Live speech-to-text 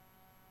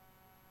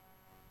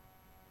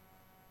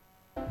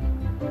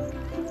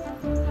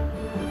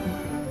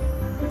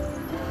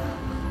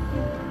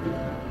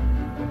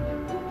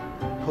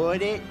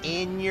put it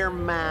in your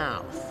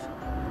mouth.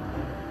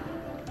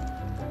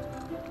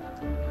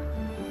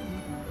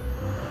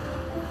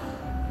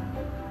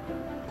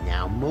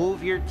 Now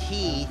move your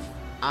teeth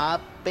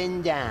up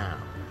and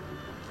down.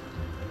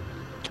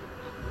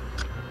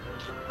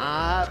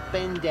 Up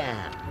and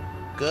down.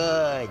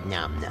 Good,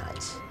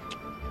 numbnuts.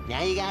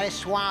 Now you gotta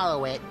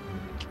swallow it.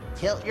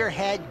 Tilt your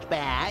head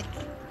back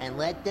and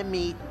let the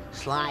meat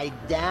slide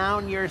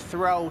down your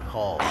throat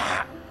hole.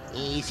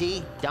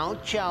 Easy,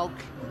 don't choke.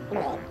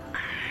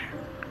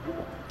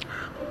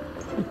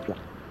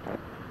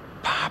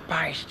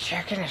 Popeye's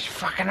chicken is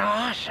fucking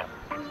awesome.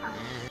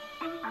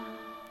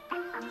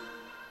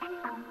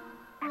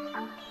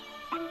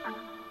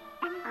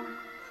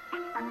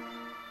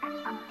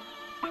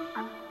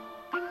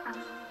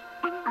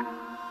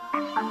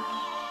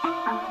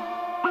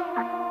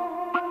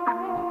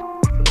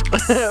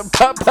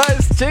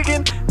 Popeye's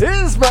chicken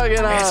is fucking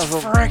awesome.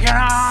 It's freaking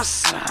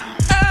awesome.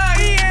 Oh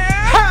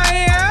yeah! Oh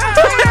yeah!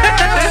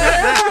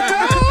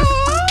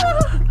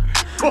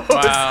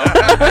 Wow.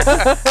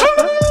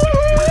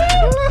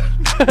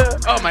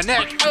 Oh, my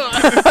neck. I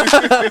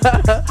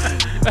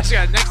just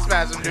got a neck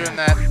spasm doing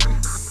that.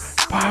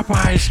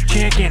 Popeye's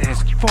chicken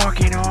is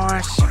fucking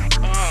awesome.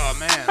 Oh,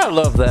 man. I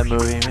love that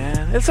movie,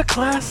 man. It's a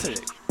classic.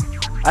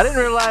 I didn't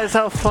realize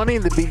how funny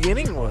the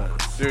beginning was.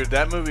 Dude,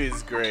 that movie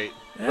is great.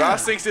 Yeah.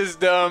 Ross thinks it's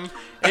dumb.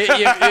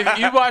 If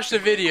you watch the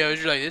videos,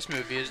 you're like, this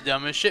movie is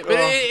dumb as shit. But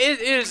it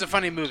is a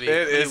funny movie.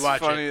 It when is you watch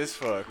funny it. as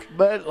fuck.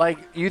 But, like,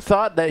 you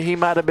thought that he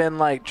might have been,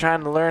 like,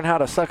 trying to learn how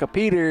to suck a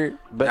Peter,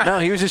 but no,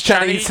 he was just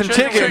trying to eat some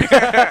chicken. His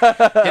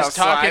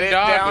talking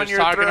dog was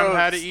talking him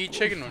how to eat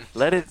chicken.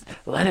 Let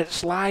it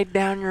slide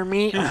down your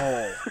meat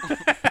hole.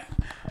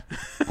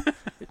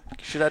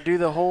 Should I do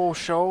the whole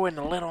show in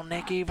the little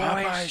Nicky voice?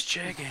 Popeye's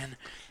chicken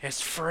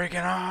is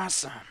freaking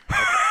awesome.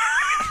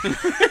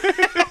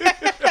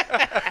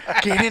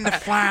 Get in the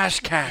flash,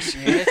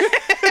 Cassius.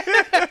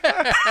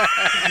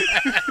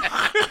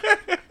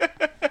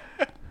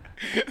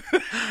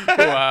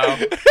 Wow.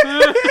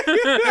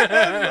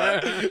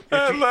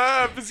 That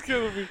laugh is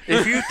killing me.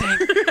 If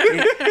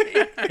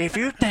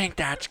you think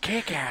that's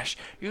kick-ass,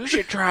 you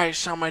should try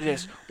some of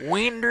this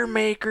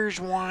Windermaker's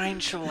wine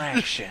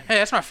selection. Hey,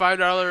 that's my $5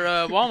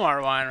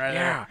 Walmart wine right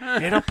there.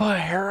 Yeah, it'll put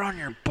hair on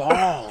your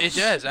balls. It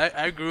does.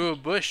 I grew a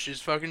bush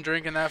just fucking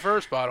drinking that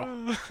first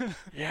bottle.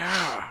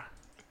 Yeah,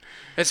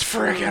 It's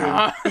freaking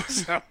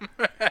awesome.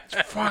 it's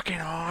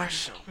fucking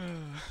awesome.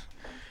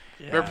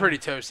 Yeah. We're pretty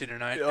toasty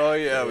tonight. Oh,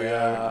 yeah, we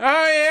are.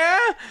 Oh,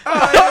 yeah?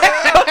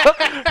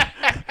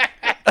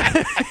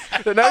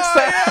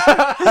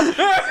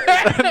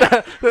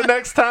 The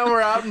next time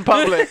we're out in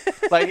public,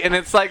 like, and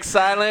it's like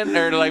silent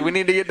or like we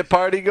need to get the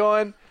party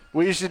going,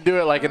 we should do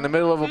it like in the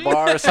middle of a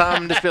bar or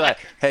something. Just be like,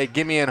 "Hey,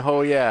 give me an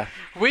oh yeah."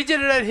 We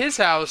did it at his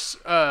house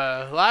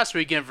last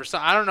weekend for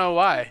some. I don't know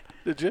why.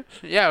 Did you?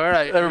 Yeah, we're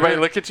like Everybody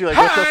look at you like,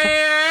 "What the fuck?"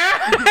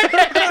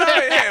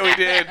 Yeah, we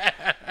did.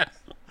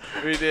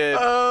 We did.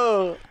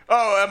 Oh,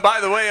 and by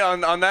the way,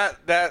 on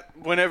that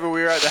whenever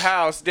we were at the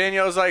house,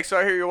 Danielle's like, so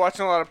I hear you're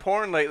watching a lot of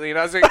porn lately, and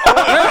I was like,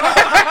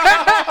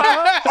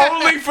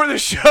 only for the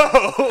show.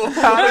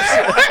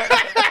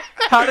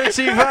 how did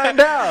she find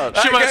out?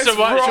 She must have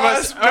Ross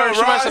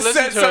listened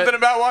said to something it.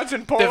 about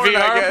watching porn. The VR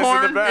I guess,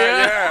 porn? in the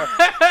back.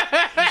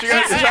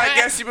 Yeah. I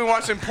guess you've been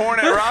watching porn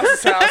at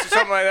Ross's house or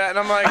something like that, and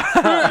I'm like,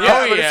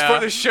 yeah, but it's for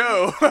the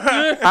show.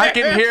 I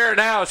can hear her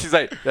now. She's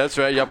like, "That's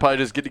right. Y'all probably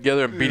just get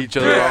together and beat each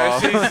other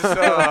off." She's just,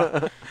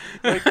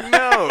 like,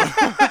 no.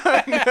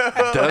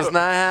 Does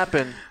not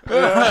happen.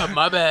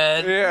 My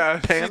bad. Yeah.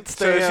 Pants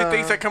So she down.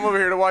 thinks I come over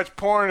here to watch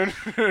porn and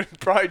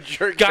probably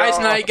jerk Guys'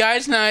 off. night,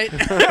 guys' night.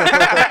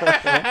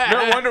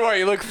 No wonder why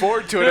you look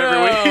forward to it every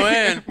week. Oh,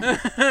 man.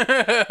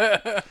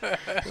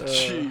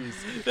 Jeez.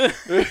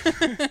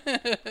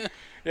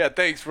 Yeah,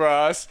 thanks,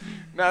 Ross.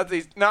 Not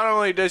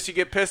only does she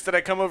get pissed that I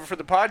come over for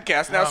the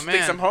podcast, now Oh, she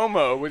thinks man. I'm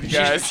homo with you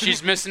guys.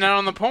 She's missing out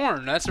on the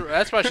porn. That's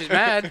why she's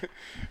mad.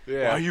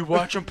 Yeah. Why are you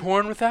watching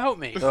porn without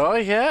me? Oh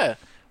yeah.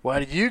 Why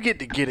did you get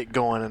to get it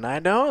going and I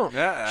don't?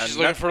 Yeah, She's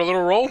looking for a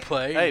little role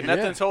play. Hey,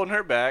 nothing's holding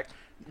her back.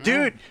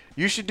 Dude,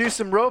 you should do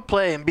some role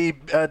play and be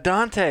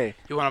Dante.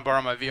 You want to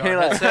borrow my VR Hey,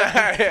 like-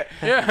 headset?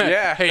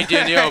 Yeah. Hey,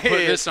 Danielle, put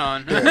this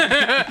on. Don't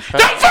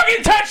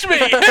fucking touch me!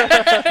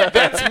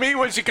 That's me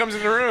when she comes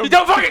in the room.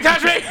 Don't fucking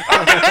touch me!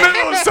 I'm in the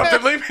middle of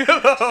something. Leave me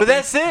alone. But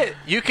that's it.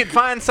 You could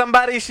find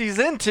somebody she's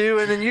into,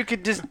 and then you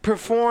could just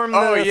perform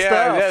the stuff.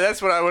 Yeah,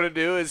 that's what I want to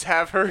do is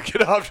have her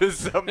get off to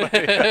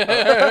somebody.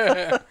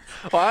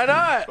 Why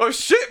not? Oh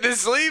shit,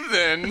 just leave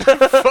then.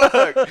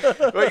 Fuck.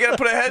 What you gotta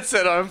put a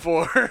headset on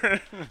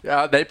for?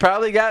 Yeah, they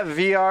probably got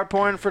VR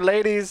porn for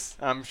ladies.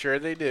 I'm sure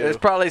they do. There's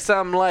probably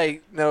some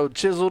like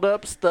chiseled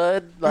up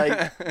stud,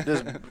 like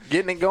just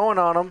getting it going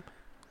on them.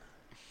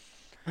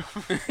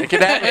 It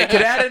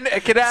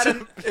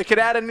could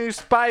add a new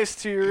spice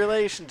to your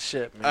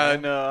relationship,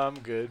 man. No, I'm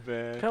good,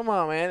 man. Come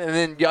on, man. And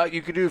then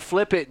you could do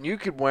flip it, and you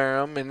could wear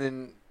them, and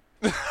then.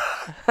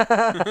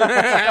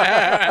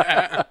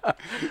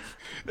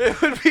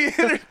 It would be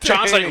entertaining.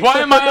 John's like, why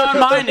am I on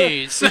my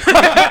knees?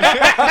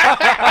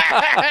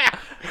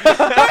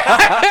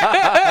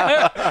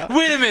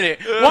 Wait a minute.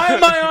 Why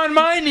am I on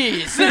my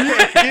knees? You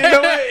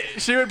know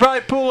what? She would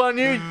probably pull on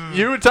you.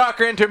 You would talk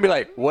her into it and be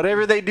like,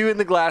 whatever they do in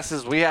the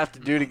glasses, we have to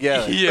do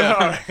together.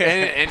 Yeah.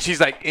 And she's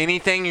like,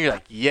 anything? You're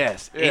like,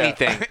 yes,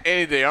 anything.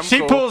 Anything. I'm She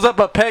cool. pulls up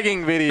a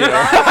pegging video.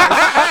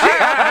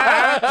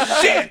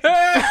 Shit.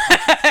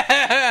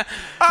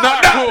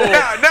 Not cool.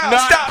 No,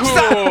 Not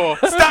stop.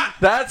 Stop.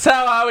 That's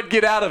how I would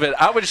get out of it.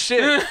 I would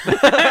shit.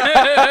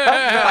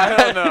 I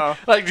don't know.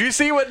 Like, do you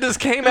see what just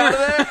came out of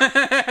there?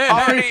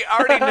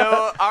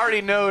 I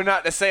already know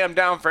not to say I'm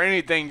down for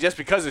anything just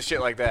because of shit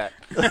like that.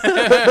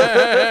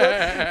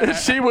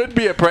 She would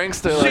be a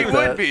prankster She like would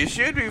that. be.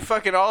 She would be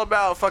fucking all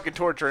about fucking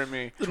torturing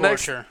me.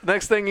 Torture.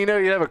 Next thing you know,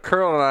 you have a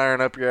curling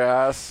iron up your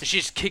ass.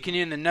 She's kicking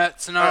you in the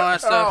nuts and all that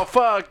Oh, stuff.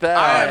 fuck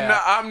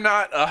that. I'm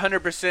not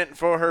 100%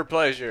 for her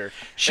pleasure.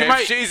 She if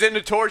might- she's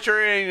into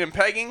torturing and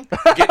pegging,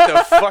 get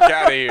the fuck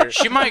out of here.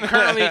 She might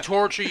currently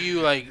torture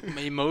you like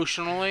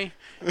emotionally,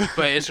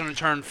 but it's gonna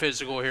turn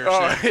physical here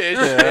Oh, soon.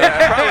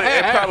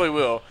 it probably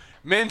will.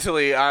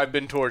 Mentally, I've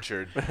been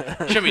tortured.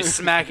 She'll be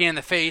smacking you in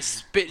the face,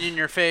 spitting in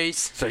your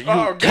face, So you,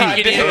 Oh, God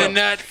kicking you in the damn.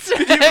 nuts. Can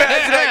you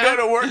imagine I go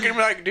to work and be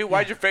like, dude,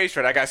 why'd your face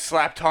red? I got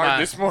slapped hard Nah.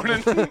 this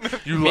morning.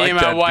 you Me like and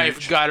my that wife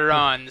bitch. got her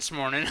on this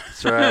morning.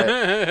 That's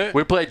right.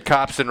 We played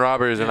cops and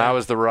robbers, and I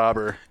was the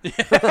robber. my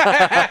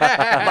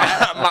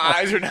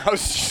eyes are now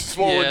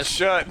swollen Yes.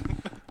 shut.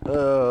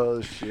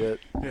 Oh, shit.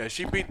 Yeah,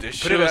 she beat the But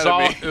shit it was out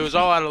all of me. it was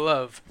all out of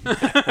love.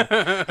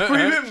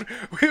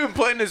 We've been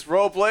playing this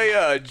role play,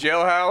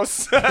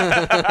 jailhouse.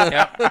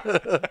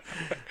 Yep.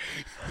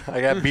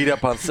 I got beat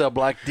up on Cell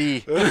Block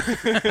D.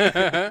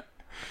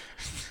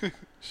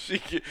 she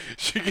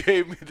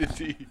gave me the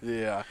D.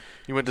 Yeah.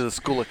 You went to the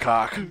school of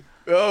cock.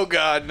 Oh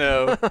God,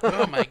 no!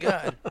 Oh my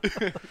God.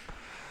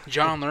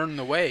 John learned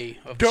the way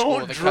of the school of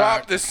Don't the drop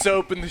cock. the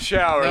soap in the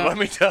shower. No. Let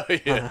me tell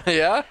you.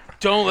 Yeah?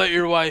 Don't let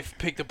your wife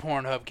pick the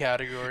Pornhub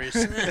categories.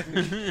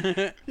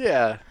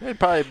 Yeah. It'd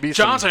probably be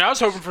John's some... like, I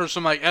was hoping for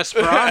some like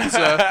Esperanza.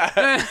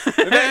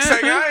 The next thing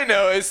I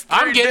know is three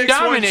I'm getting dicks,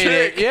 one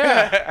dominated. chick.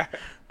 Yeah.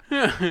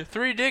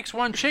 3 dicks,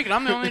 1 chicken.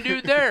 I'm the only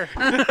dude there.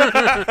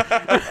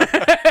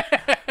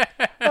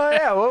 Oh,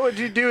 yeah. What would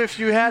you do if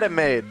you had it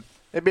made?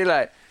 It'd be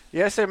like,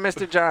 yes, sir,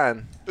 Mr.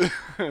 John.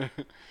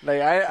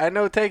 Like, I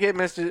know, take it,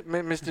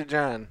 Mr.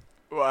 John.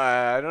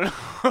 Why? I don't know.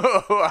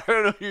 I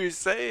don't know what you're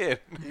saying.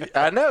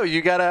 I know.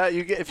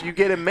 If you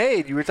get it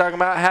made, you were talking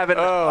about having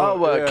a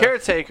yeah.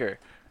 caretaker.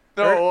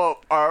 No,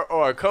 well,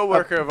 our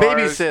coworker A of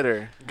ours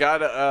babysitter.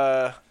 got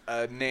a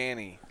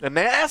nanny.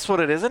 That's what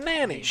it is, a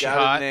nanny. She Got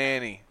hot? a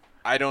nanny.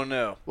 I don't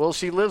know. Well,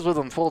 she lives with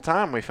him full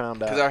time, we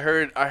found out. Because I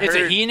heard. It's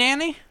a he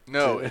nanny?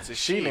 No, it's a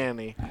she she.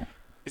 nanny.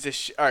 It's a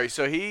she. All right,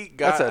 so he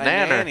got That's a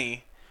nanner.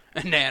 nanny,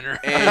 A nanner.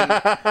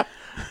 and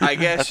I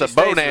guess That's she a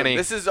bow stays with him. nanny.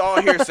 This is all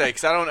hearsay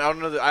because I don't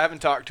know. I haven't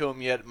talked to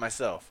him yet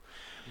myself,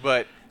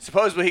 but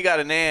supposedly he got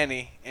a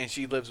nanny and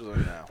she lives with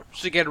him now.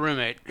 She get a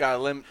roommate. Got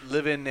a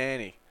live-in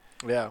nanny.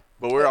 Yeah.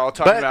 But we're all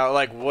talking But- about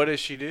like, what does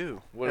she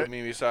do? What do I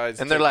mean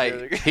besides? And they're take care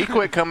like, of the- he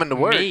quit coming to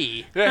work.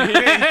 Me. Yeah, he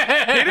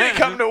didn't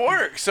come to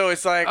work, so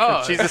it's like,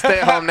 Oh. She's a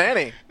stay-at-home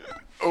nanny.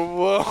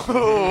 whoa, what's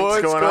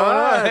going going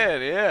on?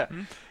 on? Yeah.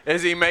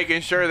 Is he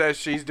making sure that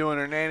she's doing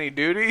her nanny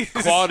duties?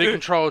 Quality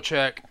control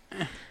check.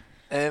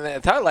 And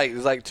it's how like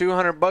it's like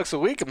 $200 a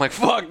week. I'm like,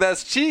 fuck,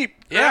 that's cheap.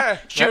 Yeah.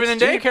 Cheaper than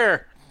that's cheap.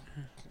 daycare.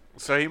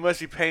 So he must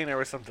be paying her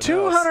with something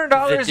else. $200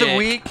 The a dick.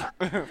 week.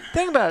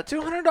 Think about it.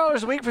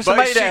 $200 a week for But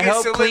somebody she to gets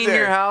help to live clean there.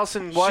 your house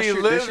and wash She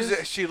your lives.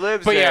 dishes. She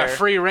lives But there. yeah,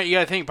 free rent. You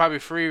gotta think probably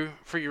free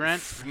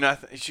rent.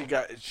 Nothing. She's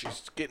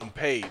getting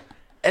paid.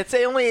 It's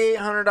only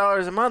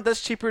 $800 a month.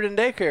 That's cheaper than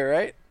daycare,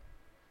 right?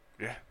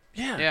 Yeah.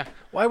 Yeah. Yeah.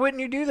 Why wouldn't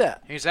you do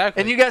that?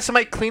 Exactly. And you got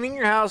somebody cleaning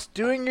your house,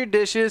 doing your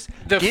dishes,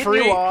 the getting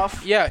free you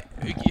off. Yeah.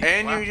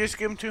 And Wow. you just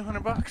give him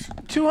 $200.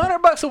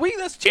 $200 a week.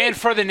 That's cheap. And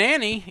for the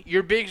nanny,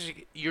 your biggest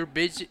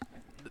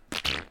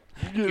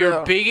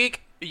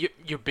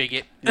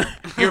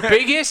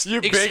biggest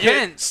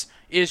expense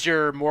is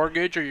your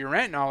mortgage or your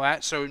rent and all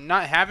that. So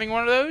not having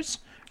one of those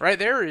right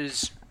there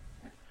is,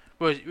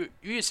 well, you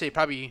could say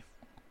probably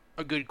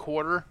a good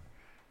quarter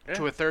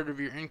to a third of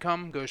your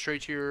income goes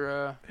straight to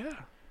your.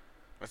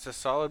 That's a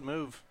solid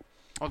move.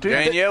 Well, Dude,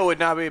 Danielle would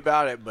not be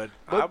about it, but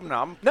I'm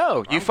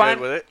No, I'm good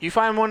with it. you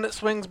find one that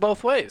swings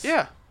both ways.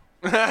 Yeah.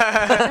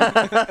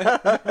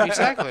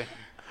 Exactly.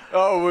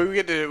 Oh, we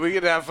get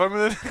to have fun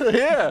with it.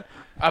 Yeah.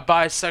 A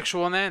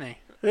bisexual nanny.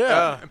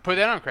 Yeah. And put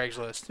that on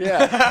Craigslist.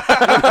 Yeah.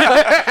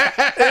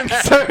 In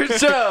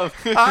search of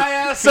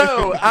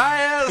ISO.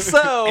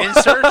 In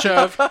search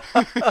of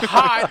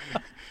hot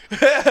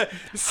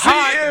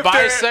if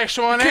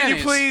bisexual nannies. Can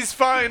you please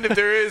find if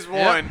there is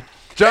one?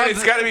 John-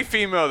 It's got to be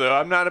female though.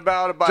 I'm not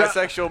about a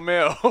bisexual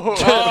male.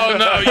 Oh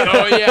no!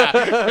 Oh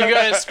yeah! You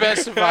gotta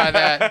specify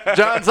that.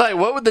 John's like,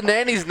 what would the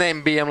nanny's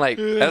name be? I'm like,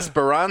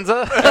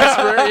 Esperanza.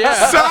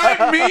 Yeah.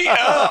 Sign me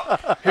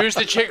up. Who's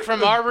the chick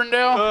from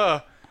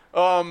Auburndale?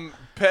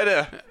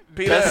 Peta.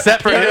 That's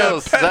Zephyr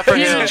Hills. Zephyr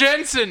Peter Hills.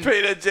 Jensen.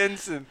 Peta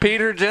Jensen.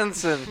 Peter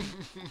Jensen.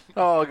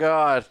 Oh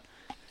God.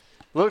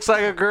 Looks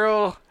like a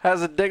girl,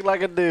 has a dick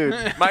like a dude.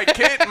 My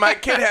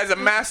kid has a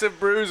massive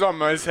bruise on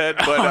his head,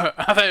 but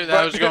I thought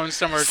that was going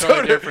somewhere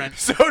totally different.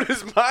 So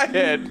does my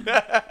head.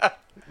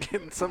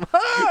 Getting some.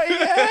 Oh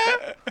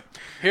yeah.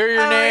 Here are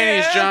your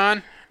nannies, yeah.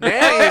 John.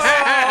 Nannies.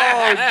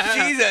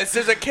 Oh Jesus!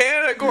 There's a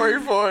category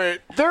for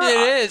it.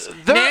 It is.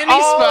 They're Nanny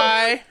all-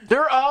 spy.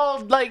 They're all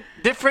like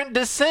different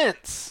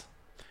descents.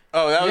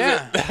 Oh, that was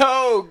Yeah. it.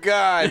 Oh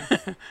God!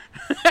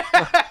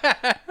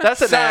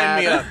 That's an Sign ad.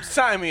 me up.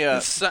 Sign me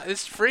up.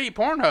 It's free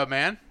Pornhub,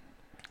 man.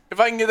 If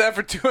I can get that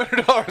for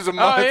 $200 a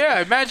month. Oh yeah,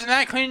 imagine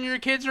that cleaning your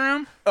kid's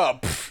room. Oh,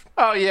 pff,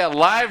 Oh yeah,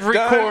 live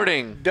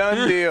recording.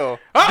 done deal.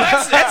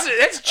 Oh, that's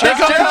chick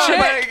That's on dope. chick. Oh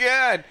my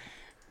God!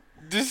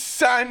 Just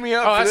sign me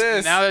up Oh, for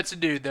this. now that's a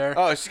dude there.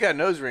 Oh, she's got a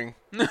nose ring.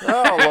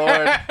 Oh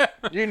lord.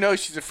 You know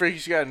she's a freak.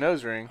 She's got a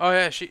nose ring. Oh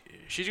yeah,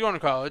 she's going to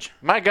college.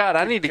 My God,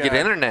 I need to get God.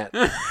 internet.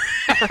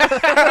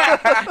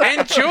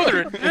 And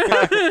children.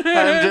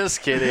 I'm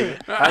just kidding.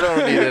 I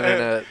don't need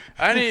internet.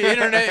 I need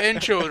internet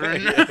and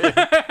children.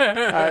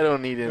 I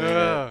don't need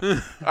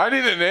internet. I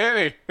need a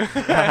nanny.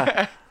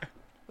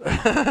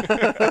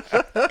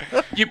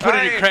 You put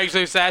in I your ain't-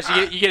 Craigslist ads,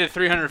 you get a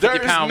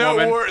 350-pound no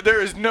woman. work.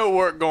 There is no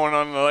work going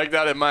on like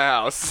that in my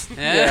house.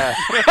 Yeah.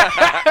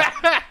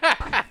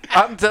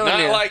 I'm telling Not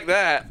you, like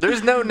that.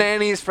 there's no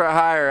nannies for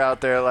hire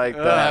out there like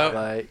that. No.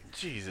 Like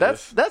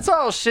Jesus. that's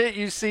all shit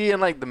you see in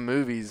like the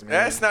movies, man.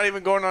 That's not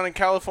even going on in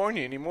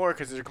California anymore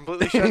because they're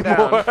completely shut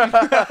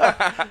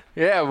down.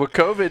 Yeah, with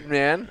COVID,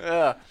 man.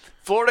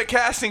 Florida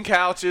casting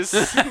couches.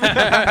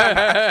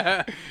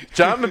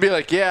 John would be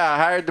like, "Yeah, I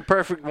hired the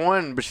perfect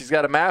one, but she's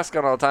got a mask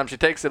on all the time. She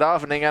takes it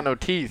off and ain't got no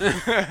teeth."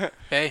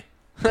 Hey.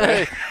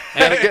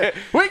 Hey,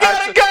 we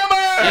got a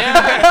gummer!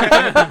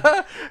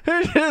 Yeah.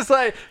 It's just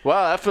like,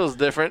 wow, that feels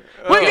different.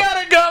 We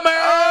got a gummer!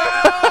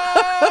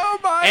 Oh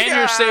my And God.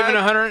 you're saving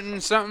 100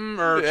 and something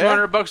or Yeah.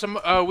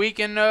 $200 a week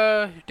in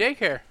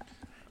daycare.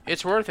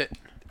 It's worth it.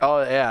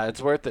 Oh yeah,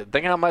 it's worth it.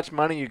 Think how much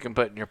money you can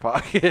put in your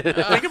pocket.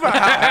 Think about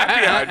how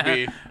happy I'd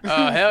be.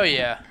 Oh hell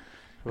yeah.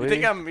 You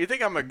think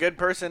I'm a good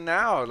person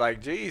now?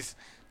 Like, geez,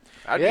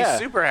 I'd Yeah.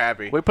 be super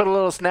happy. We put a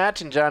little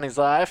snatch in Johnny's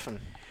life,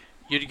 and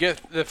You'd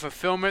get the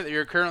fulfillment that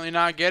you're currently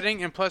not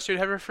getting, and plus you'd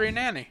have a free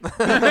nanny.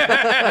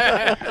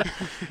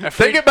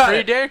 Free about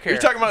it. daycare. Are you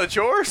talking about the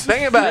chores?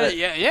 think about it.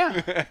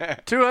 Yeah.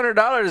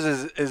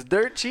 $200 is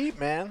dirt cheap,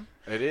 man.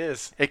 It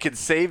is. It could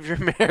save your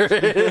marriage.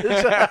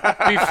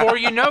 Before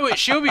you know it,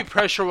 she'll be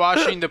pressure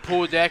washing the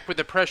pool deck with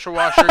the pressure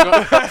washer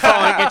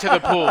falling into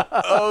the pool.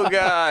 Oh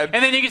God.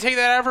 And then you can take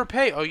that out of her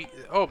pay.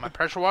 Oh, my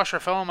pressure washer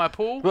fell in my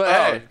pool. Well,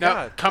 Oh, hey, No,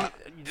 God. come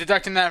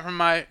deducting that from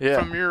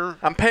from your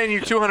I'm paying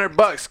you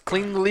 $200.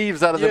 Clean the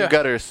leaves out of them Yeah.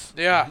 gutters.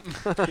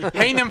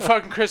 hang them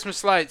fucking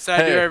Christmas lights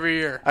that I do Hey. every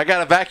year. I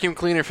got a vacuum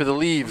cleaner for the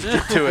leaves.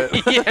 Get to it.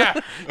 Yeah,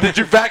 Did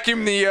you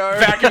vacuum the yard?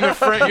 vacuum the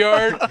front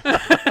yard.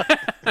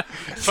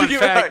 Fun you're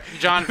fact: like-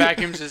 John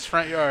vacuums his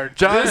front yard.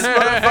 John's This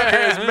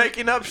motherfucker is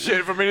making up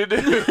shit for me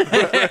to do.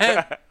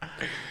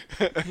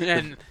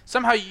 And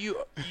somehow you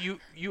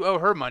owe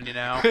her money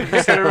now.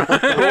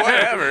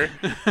 Whatever.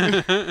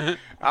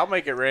 I'll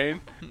make it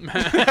rain.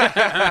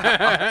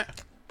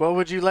 What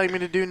would you like me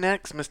to do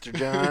next, Mr.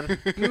 John?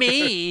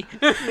 Me,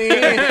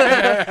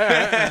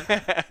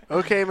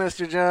 Okay,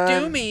 Mr.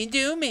 John.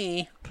 do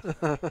me.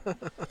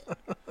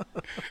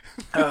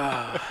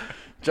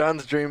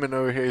 John's dreaming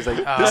over here. He's like,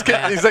 Oh, this could.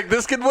 man. He's like,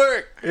 this could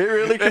work. It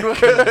really could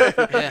work.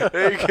 Yeah.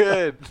 Very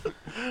good.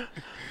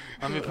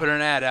 Let me put an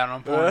ad out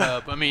on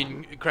Pornhub. I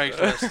mean,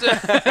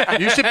 Craigslist.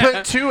 You should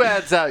put 2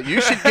 ads out. You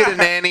should get a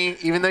nanny,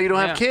 even though you don't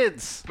have Yeah.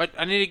 kids. But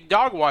I need a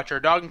dog watcher,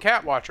 a dog and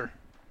cat watcher.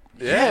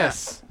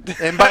 Yes.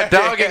 And by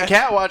dog and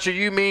cat watcher,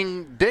 you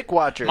mean dick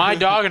watcher. My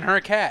dog and her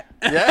cat.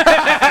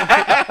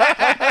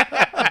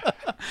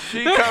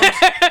 She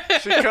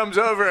comes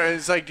over and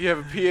it's like, "Do you have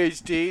a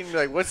PhD?" And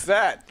you're like, "What's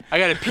that?" I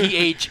got a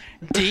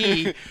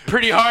PhD.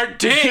 Pretty hard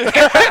dick.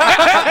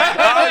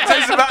 I was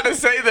just about to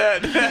say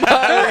that.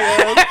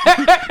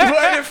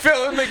 Way to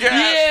fill in the gap.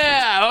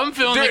 Yeah, I'm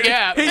filling the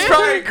gap. He's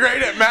probably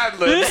great at Mad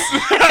Libs.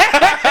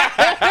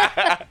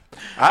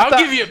 I'll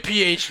give you a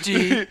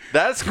PhD.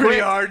 That's Pretty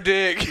quick. hard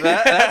dick.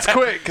 That's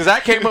quick, because I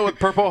came up with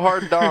purple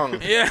hard dong.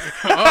 Yeah.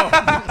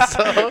 Oh,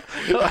 So,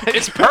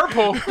 it's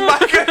purple.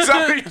 Micah's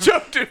already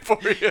jumped it for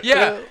you.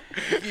 Yeah.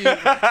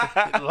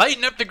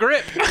 Lighten up the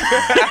grip.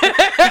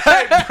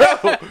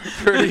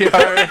 pretty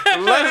hard.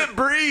 Let it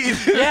breathe.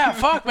 Yeah,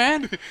 fuck,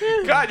 man.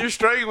 God, you're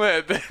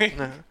strangling that thing.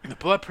 The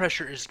blood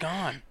pressure is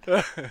gone.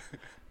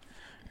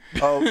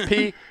 Oh,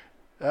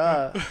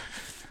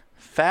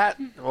 fat.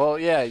 Well,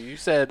 yeah, you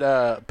said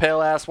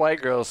pale ass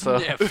white girls. So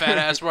Yeah, fat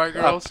ass white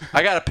girls.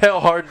 I got a pale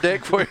hard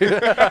dick for you.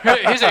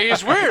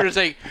 It's weird. It's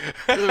like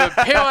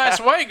pale ass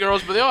white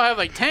girls, but they all have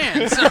like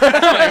tans. I'm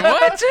like,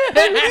 what? What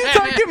are you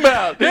talking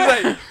about? He's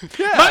like,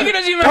 Micah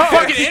doesn't even have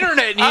fucking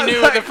internet, and he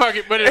knew what the fuck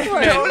it meant.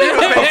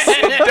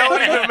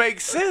 Don't even make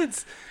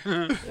sense.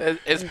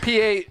 it's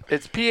pH.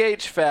 It's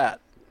pH fat.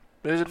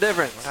 There's a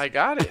difference. I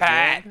got it.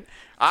 Pat. Man.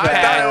 I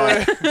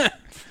thought it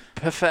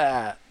was.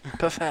 Fat.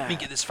 Let me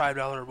get this $5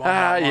 Walmart.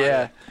 Ah,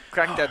 yeah.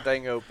 Crack that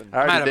thing open.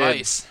 I I'm already out of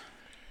did. ice.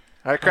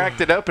 I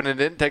cracked it open and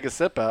didn't take a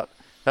sip out.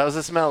 How does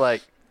it smell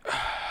like?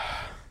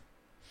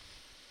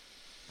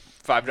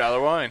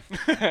 $5 wine.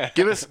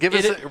 Give us a It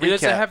doesn't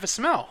recap. have a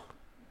smell.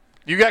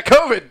 You got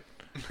COVID.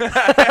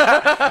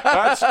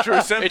 That's a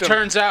true symptom. It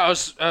turns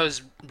out I was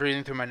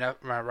breathing through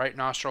my right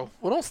nostril.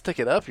 Well, don't stick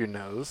it up your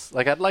nose.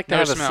 Like, I'd like to No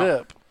have smell. a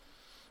sip.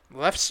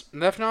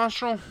 Left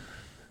nostril.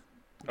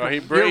 Oh,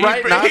 Your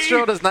right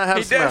nostril does not have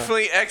He smell.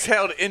 definitely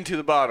exhaled into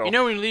the bottle. You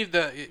know when you leave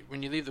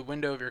the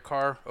window of your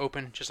car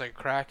open, just like a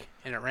crack,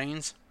 and it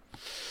rains.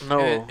 No.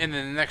 And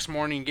then the next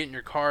morning, you get in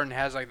your car and it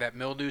has like that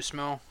mildew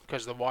smell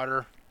because the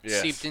water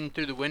seeped in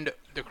through the window,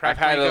 the crack. I've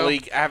had window, a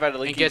leak. I've had a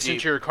leak. and gets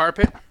into your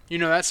carpet. You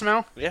know that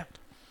smell? Yeah.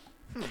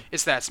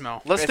 It's that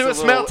smell. Let's It's do a a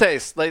smell little-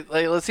 taste. Like,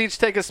 let's each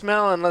take a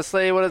smell and let's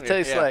say what it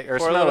tastes like or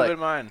Pour a smell little like. bit of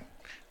mine.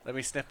 Let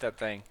me sniff that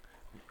thing.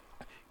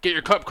 Get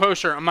your cup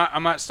closer. I'm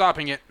not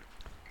stopping it.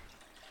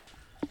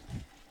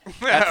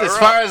 That's as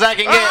far as I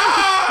can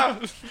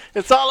get.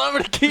 It's all over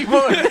the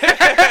keyboard.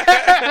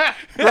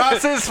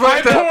 Ross is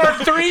I fucked up.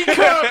 poured 3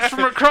 cups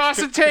from across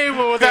the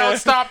table without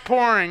stop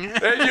pouring.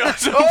 And you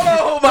also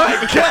Oh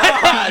my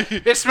god!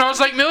 It smells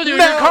like mildew in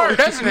your car,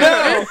 doesn't it?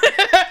 No.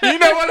 You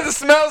know what it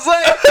smells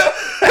like?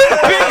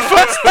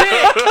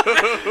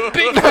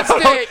 Bigfoot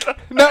stick.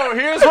 No,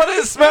 here's what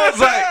it smells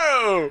like.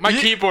 No. My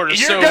keyboard is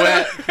You're so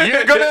gonna, wet.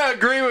 You're gonna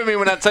agree with me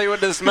when I tell you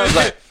what this smells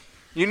like.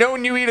 You know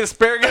when you eat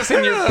asparagus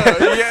and you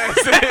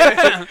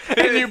Yes.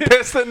 and you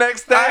piss the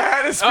next day? I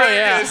had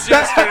asparagus yeah.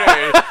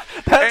 yesterday.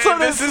 That's and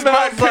what this it is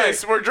my smells like.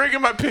 piss. We're drinking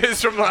my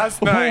piss from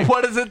last night.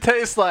 What does it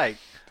taste like?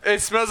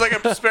 It smells like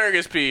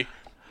asparagus pee.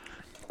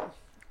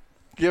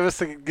 Give us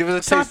a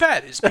It's taste. not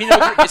bad. It's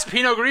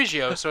Pinot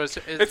Grigio, so it's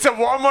It's a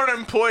Walmart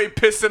employee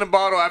pissed in a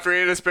bottle after he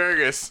ate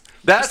asparagus.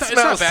 That it's not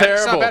smells bad.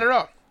 terrible. It's not bad at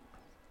all.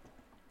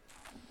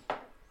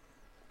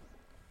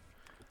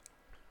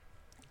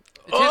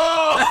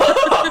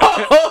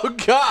 Oh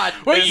God!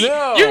 Wait,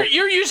 no.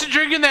 you're used to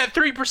drinking that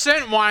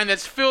 3% wine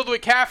that's filled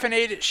with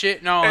caffeinated shit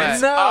and all that.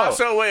 And No.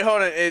 also, wait,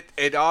 hold on.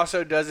 It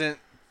also doesn't.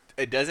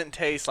 It doesn't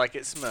taste like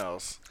it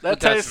smells. that It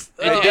doesn't. tastes.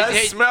 It- It does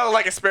it- smell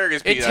like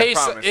asparagus pee. It I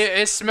tastes. promise.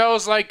 It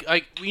smells like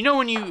you know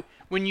when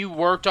you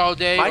worked all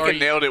day. or Micah you,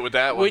 nailed it with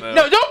that one. wait, though.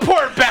 no, don't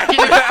pour it back in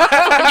your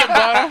fucking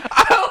bottle.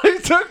 I only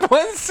took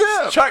one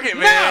sip. Chug it,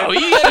 man. No,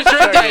 you gotta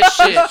drink that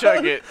shit. Just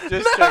chug it.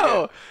 Just chug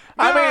No. it.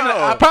 I mean,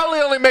 No. I probably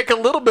only make a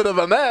little bit of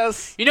a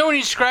mess. You know when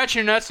you scratch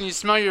your nuts and you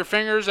smell your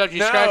fingers after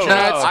you No, scratch your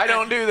nuts? I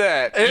don't do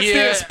that. It's the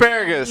Yeah.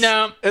 asparagus.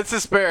 No. It's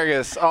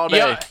asparagus all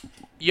day.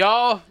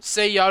 Y'all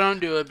say y'all don't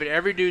do it, but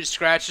every dude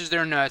scratches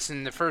their nuts,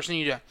 and the first thing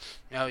you do,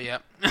 oh yeah.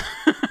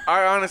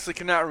 I honestly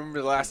cannot remember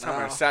the last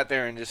time I sat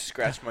there and just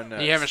scratched my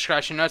nuts. You haven't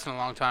scratched your nuts in a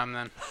long time,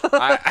 then.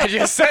 I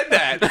just said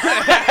that.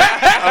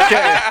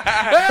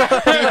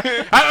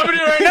 I'm gonna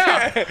do it right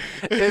now.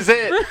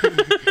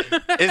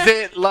 Is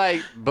it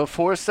like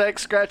before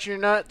sex scratch your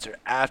nuts or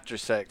after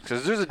sex?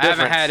 Because there's a I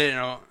difference. haven't had it in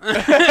a.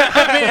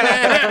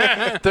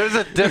 There's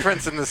a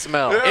difference in the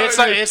smell. It's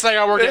like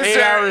I worked an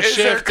 8-hour Is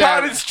there shift.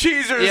 cottage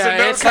cheese or is there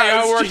Yeah, no it's like I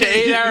cottage worked an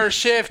cheese? 8-hour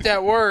shift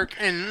at work,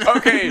 and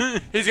Okay,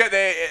 he's got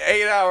the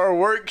 8-hour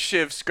work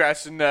shift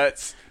scratching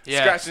nuts,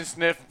 Yeah. scratch and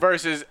sniff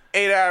versus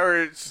 8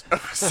 hours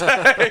of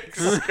sex.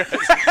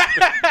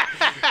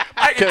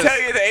 I can tell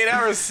you the 8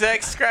 hours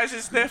sex scratch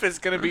and sniff is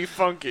gonna be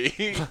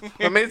funky.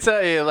 Let me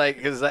tell you,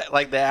 like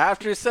the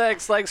after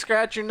sex, like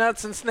scratch your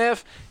nuts and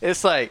sniff.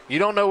 It's like you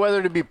don't know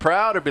whether to be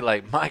proud or be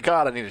like, my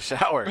God, I need a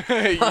shower.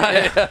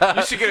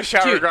 You should get a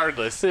shower Dude.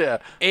 regardless. Yeah.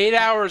 8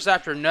 hours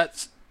after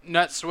nut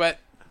sweat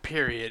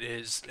period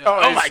is.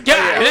 Oh my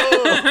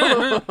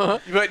it's-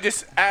 god! But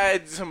just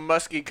add some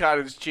musky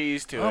cottage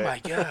cheese to it. Oh my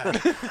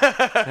god!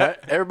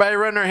 Everybody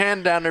run their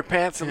hand down their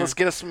pants and let's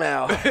get a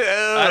smell.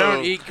 I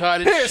don't eat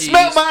cottage Here, cheese.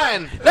 smell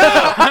mine.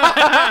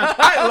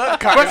 I love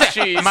cottage What's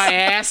that? cheese. My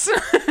ass.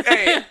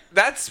 Hey,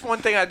 that's one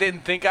thing I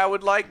didn't think I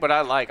would like, but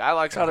I like. I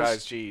like some Cottage-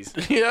 cottage cheese.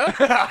 Yeah.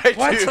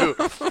 I do.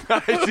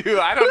 I do.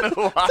 I don't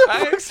know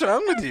why. What's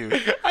wrong with you?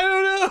 I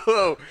don't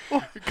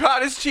know.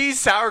 Cottage cheese,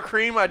 sour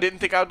cream. I didn't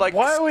think I would like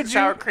Why would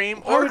sour you-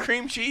 cream why or would-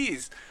 cream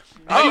cheese.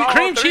 Oh, All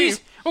cream three.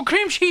 cheese. Well,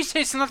 cream cheese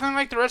tastes nothing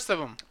like the rest of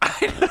them.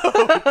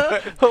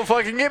 Don't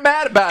fucking get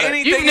mad about it.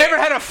 Anything You've never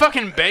had a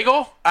fucking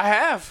bagel I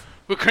have.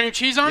 with cream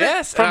cheese on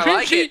Yes, it? From and I cream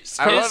like it. cheese.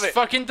 I love It's it.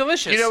 fucking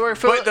delicious. You know where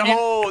But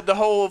the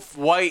whole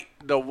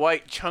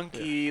white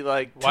chunky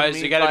like. Why to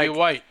does me, it gotta like, be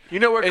white? You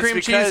know where It's cream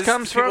because cheese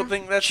comes people from?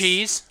 think that's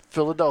Cheese,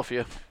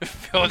 Philadelphia.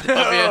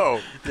 Philadelphia,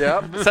 Oh,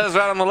 Yep. It says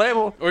right on the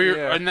label. or your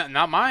Yeah.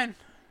 not mine.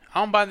 I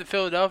don't buy the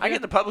Philadelphia. I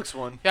get the Publix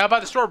one. Yeah, I buy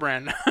the store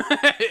brand.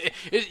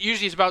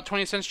 Usually it's about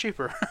 20 cents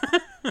cheaper.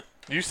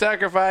 You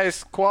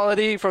sacrifice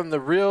quality from the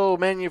real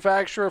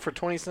manufacturer for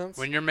 20 cents?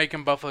 When you're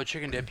making buffalo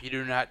chicken dip,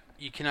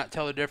 you cannot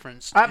tell the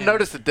difference. I've in-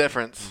 noticed a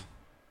difference.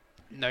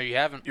 No, you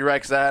haven't. You're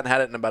right, 'cause I hadn't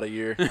had it in about a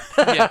year.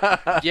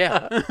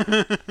 Yeah.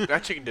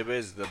 That chicken dip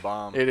is the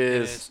bomb. It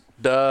is. is.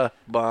 The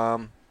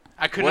bomb.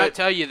 I could What? not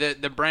tell you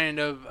the brand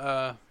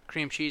of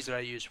cream cheese that I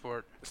use for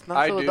it. It's not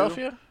I do.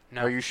 Philadelphia?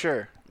 No, Are you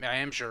sure? I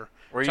am sure.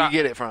 Where So you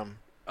get it from?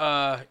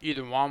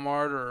 Either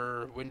Walmart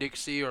or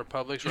Winn-Dixie or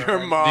Publix. Your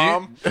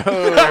mom.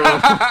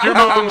 Your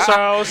mom's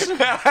house.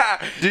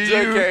 Do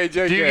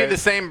you get the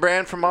same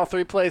brand from all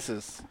three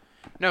places?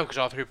 No, because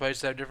all three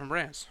places have different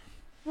brands.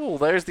 Well,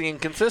 there's the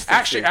inconsistency.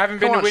 Actually, I haven't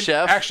been to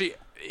Chef. Actually,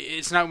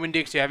 it's not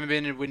Winn-Dixie. I haven't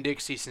been to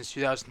Winn-Dixie since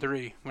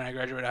 2003 when I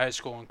graduated high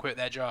school and quit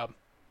that job.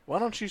 Why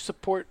don't you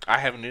support? I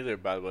haven't either,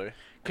 by the way.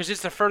 Because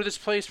it's the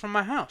furthest place from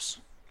my house.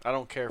 I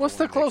don't care. What's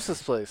the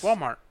closest place?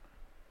 Walmart.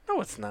 No,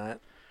 it's not.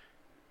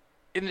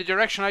 In the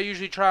direction I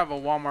usually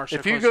travel, Walmart's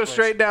If the you closest go place.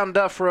 straight down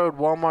Duff Road,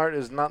 Walmart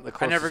is not the I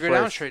closest never go place.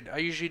 down straight. I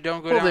usually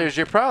don't go Well, down. there's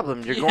your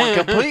problem. You're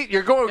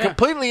going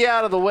completely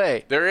out of the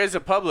way. There is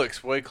a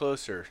Publix way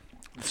closer.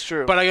 It's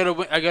true. But I go to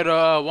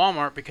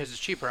Walmart because it's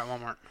cheaper at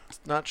Walmart. It's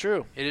not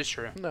true. It is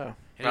true. No.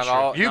 It Not is true.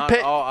 all. You not pay-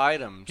 all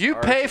items. You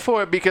are- pay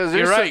for it because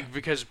You're there's right,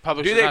 because Publix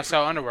Do does they not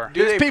sell underwear. do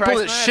there's they people price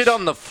that match? shit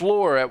on the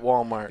floor at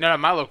Walmart. Not at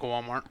my local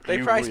Walmart. They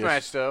You price wish.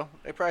 match though.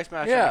 They price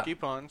match Yeah. on the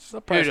coupons.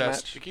 The price does?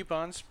 match. The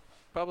coupons.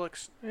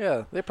 Publix.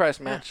 Yeah, they price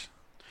match.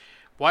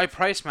 Why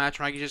price match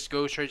when I can just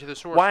go straight to the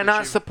source? Why for not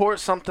cheaper? support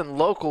something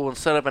local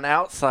instead of an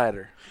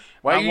outsider?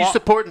 Why My are you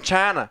supporting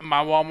China?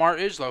 My Walmart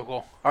is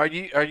local. Are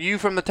you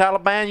from the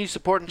Taliban? You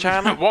supporting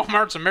China?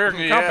 Walmart's an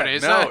American company.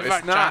 It's no, not, it's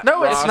fucking not. China.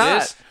 No, it's Ross.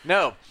 not.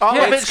 No. All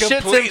of it it's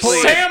shit's completely-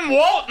 imported. Sam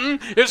Walton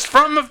is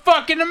from the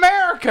fucking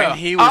America. And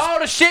he was. All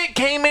the shit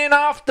came in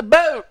off the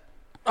boat,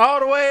 all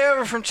the way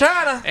over from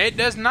China. It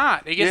does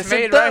not. It gets Yes, it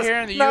made right does. here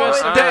in the No,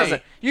 USA. it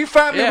doesn't. You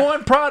find me Yeah.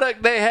 one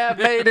product they have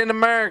made in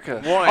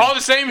America. One. All the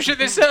same shit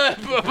they sell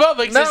at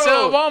Publix, No. they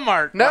sell at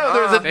Walmart. No,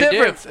 there's a They do.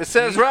 difference. It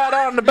says right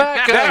on the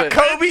back of that it.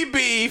 Kobe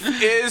beef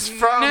is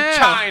from No.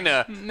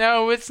 China.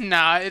 No, it's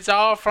not. It's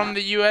all from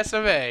the U.S.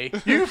 of A.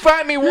 You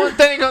find me one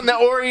thing on the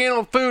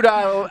Oriental food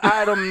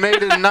item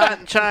made not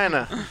in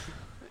China.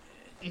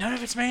 None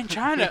of it's made in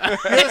China.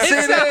 Yes,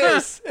 it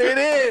is. It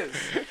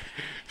is.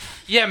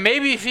 Yeah,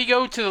 maybe if you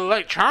go to the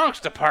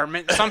electronics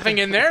department, something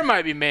in there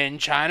might be made in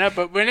China,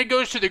 but when it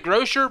goes to the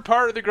grocer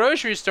part of the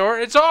grocery store,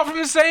 it's all from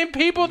the same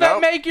people that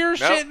Nope. make your Nope.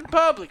 shit in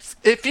Publix.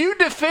 If you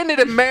defended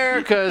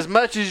America as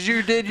much as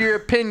you did your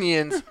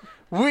opinions,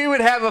 we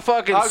would have a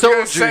fucking I was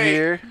gonna soldier say,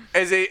 here.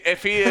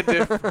 if he had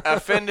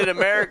offended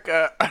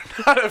America,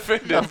 not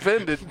offended.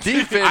 Offended.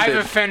 Defended. I've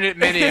offended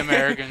many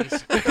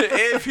Americans.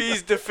 If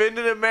he's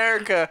defended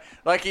America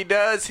like he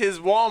does his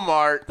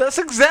Walmart. That's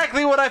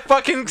exactly what I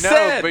fucking No,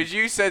 said. but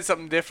you said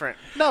something different.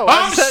 No,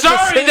 I I'm said sorry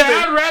defended.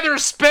 that I'd rather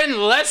spend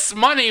less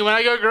money when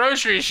I go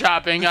grocery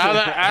shopping.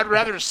 I'd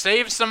rather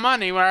save some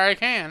money where I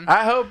can.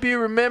 I hope you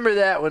remember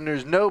that when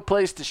there's no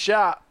place to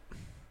shop.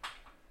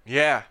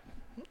 Yeah.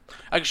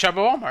 I can shop at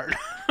Walmart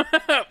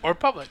or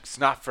Publix. It's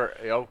not for.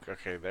 Oh,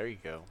 okay, there you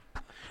go.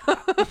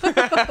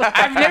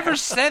 I've never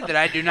said that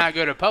I do not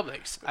go to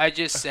Publix. I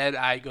just said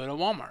I go to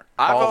Walmart.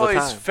 I've All the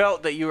always time.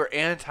 felt that you were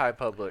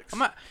anti-Publix.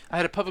 I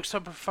had a Publix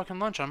sub for fucking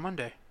lunch on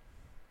Monday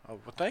Oh,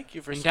 well, thank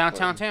you for in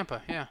downtown supporting.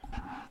 Tampa. Yeah,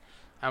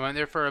 I went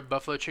there for a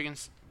buffalo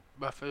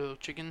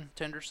chicken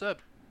tender sub.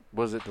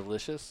 Was it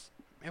delicious?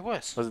 It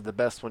was. Was it the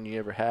best one you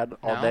ever had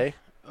all No. day?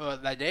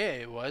 That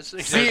day it was.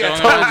 See, It I was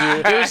told the only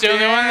you. one- It was the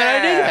only one that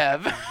I did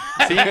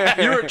have.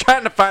 See, you were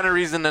trying to find a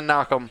reason to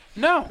knock them.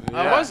 No,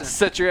 I wasn't.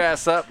 Set your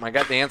ass up, and I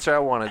got the answer I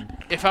wanted.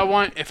 If I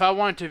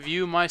want to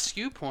view my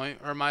skew point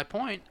or my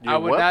point, Your I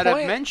would what not point?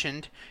 have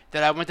mentioned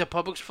that I went to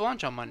Publix for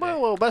lunch on Monday.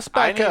 Well, let's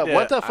I back need up. to-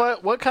 What the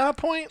fuck? What kind of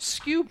point?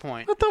 Skew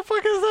point. What the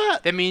fuck is that?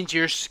 That means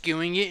you're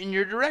skewing it in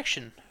your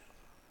direction.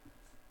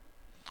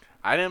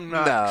 I am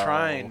not No.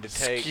 trying to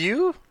take.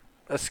 Skew?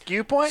 A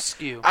skew point?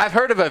 Skew. I've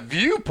heard of a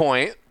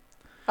viewpoint.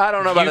 I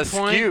don't know about a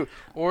Viewpoint skew.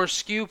 or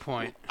skew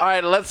point. All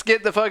right, let's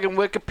get the fucking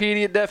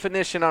Wikipedia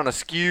definition on a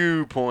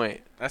skew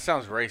point. That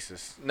sounds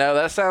racist. No,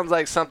 that sounds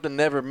like something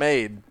never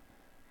made.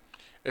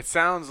 It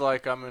sounds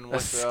like I'm in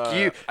what?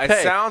 skew- It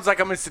Hey. sounds like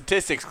I'm in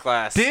statistics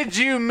class. Did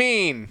you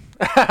mean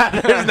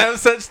there's no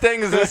such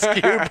thing as a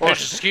skew There's a point?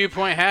 skew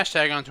point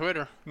hashtag on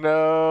Twitter.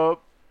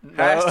 Nope. No.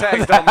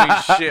 Hashtags don't mean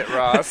shit,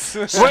 Ross.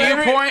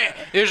 Skew point.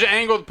 There's an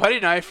angled putty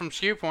knife from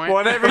Skew Point.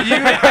 Whenever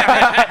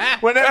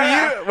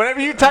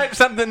you type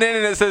something in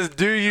and it says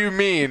 "Do you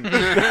mean?" Do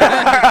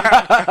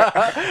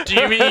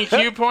you mean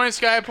Q point,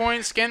 sky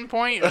point, skin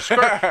point, or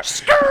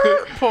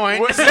skirt point?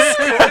 What's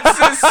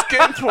this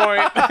skin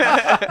point?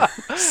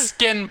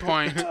 Skin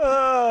point.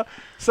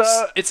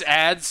 So It's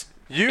ads.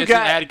 you It's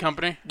got an ad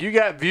company. you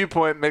got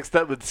viewpoint mixed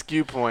up with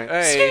skew point.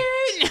 Hey,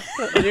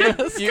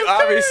 you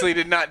obviously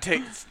did not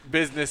take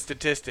business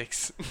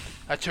statistics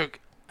I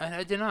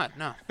did not.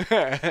 No,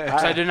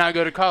 'cause I did not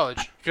go to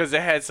college. because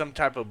they had some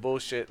type of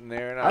bullshit in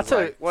there, and I I was took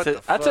like, "What the I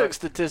fuck?" took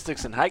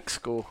statistics in high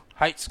school.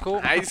 High school.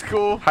 High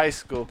school. High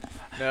school.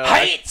 No,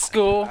 High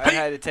school. I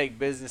had to take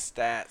business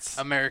stats,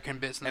 American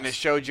business. and it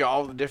showed you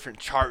all the different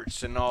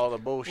charts and all the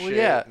bullshit. Well,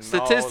 yeah, and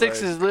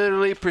statistics all is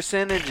literally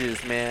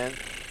percentages, man.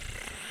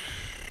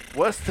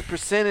 What's the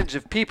percentage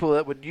of people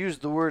that would use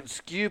the word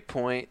skew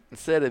point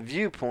instead of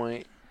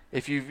viewpoint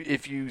if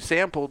you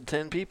sampled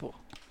 10 people?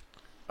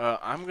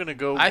 I'm gonna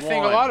go. I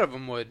think a lot of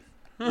them would.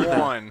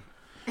 one.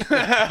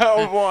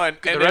 One.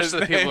 The And rest his of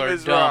the people name are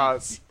is dumb.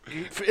 Ross.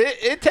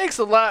 It takes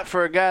a lot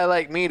for a guy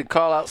like me to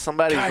call out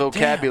somebody's God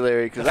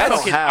vocabulary because The I don't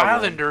fucking have one.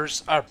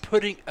 Islanders are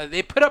putting.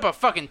 They put up a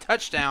fucking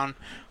touchdown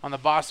on the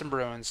Boston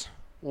Bruins.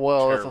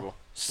 Well, it's- Terrible.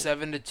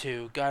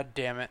 7-2. God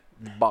damn it.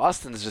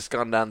 Boston's just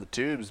gone down the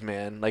tubes,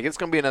 man. Like it's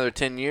gonna be another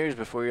 10 years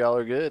before y'all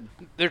are good.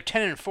 They're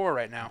 10-4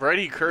 right now.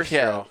 Brady cursed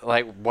Yeah, y'all.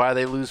 like why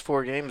they lose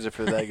 4 games if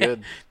they're that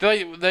good?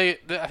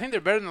 I think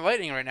they're better than the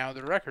Lightning right now.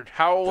 Their record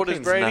How old That is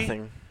means Brady?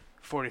 Nothing.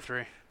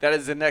 43. That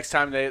is the next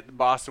time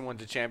Boston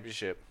wins the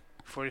championship.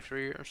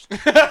 43 years.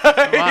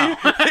 Wow.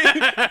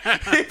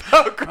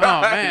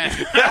 Oh man.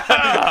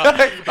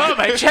 Oh,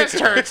 my chest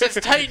hurts. It's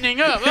tightening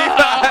up. He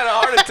had a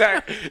heart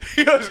attack.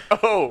 He goes,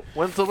 oh.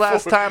 When's the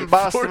last time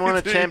Boston won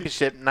a 43.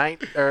 championship?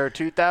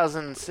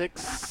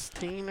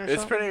 2016 or It's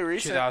something? pretty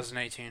recent.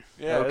 2018.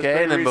 Yeah, it's Okay,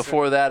 pretty and then recent.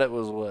 before that it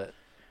was what?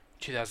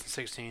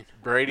 2016.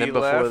 Brady Then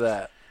before left.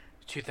 that.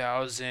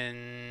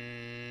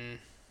 2000.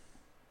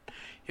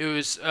 It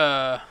was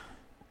the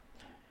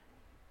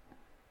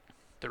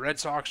Red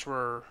Sox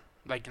were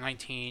like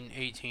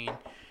 1918.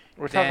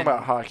 We're talking Then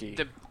about hockey.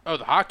 The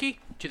hockey?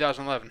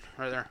 2011.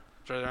 Right there.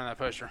 It's right there on that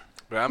poster.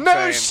 But I'm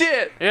No saying,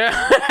 shit!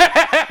 Yeah.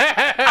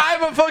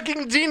 I'm a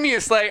fucking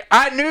genius. Like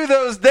I knew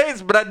those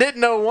dates, but I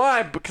didn't know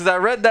why because I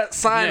read that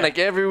sign Yeah. like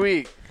every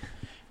week.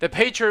 The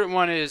Patriot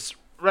one is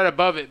right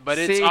above it, but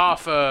it's See,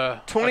 off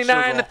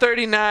 29 to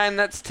 39.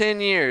 That's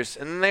 10 years,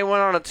 and then they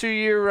went on a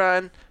 2-year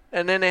run,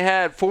 and then they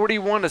had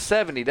 41 to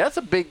 70. That's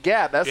a big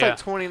gap. That's Yeah. like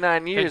 29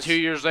 And years. 2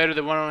 years later,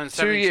 they went on in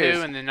 72,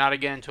 years. and then not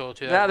again until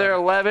 2000. Now they're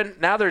 11.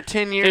 Now they're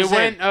 10 years. They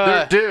went, in.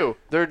 They're due.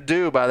 They're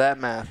due by that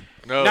math.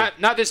 no.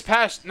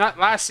 not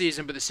last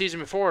season, but the season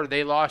before.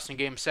 They lost in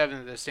Game 7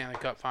 of the Stanley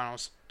Cup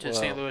Finals to the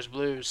St. Wow. Louis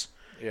Blues,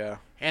 Yeah,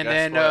 and Guess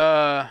then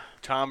what?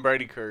 Tom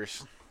Brady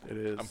curse. it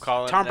is. I'm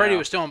calling Tom it Brady now.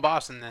 was still in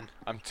Boston then.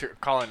 I'm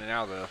calling it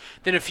now, though.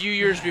 Then a few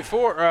years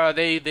before,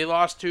 they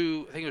lost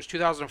to, I think it was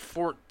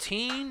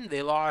 2014.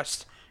 They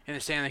lost in the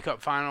Stanley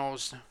Cup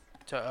Finals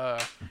to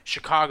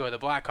Chicago, the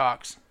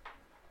Blackhawks.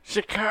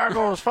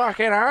 Chicago's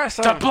fucking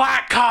awesome. The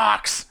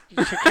Blackhawks.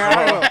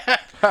 Chicago.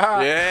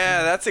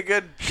 Yeah, that's a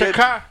good.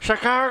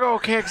 Chicago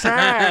kicks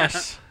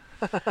ass.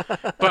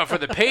 But for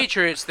the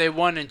Patriots, they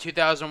won in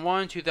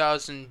 2001,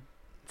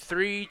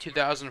 2003,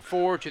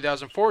 2004,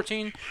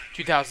 2014,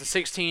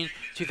 2016,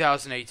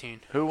 2018.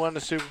 Who won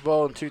the Super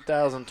Bowl in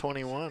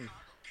 2021?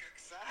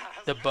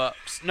 The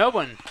Bucks. No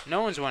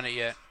one's won it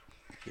yet.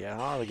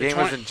 Yeah, the game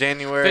was 20 in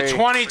January. The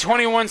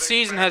 2021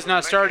 season has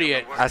not started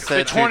yet. I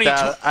said the 20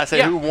 I said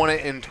yeah. who won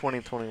it in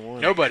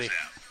 2021? Nobody.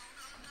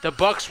 The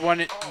Bucks won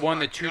the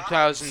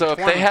 2020. So if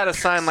they had a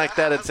sign like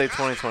that, it'd say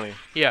 2020.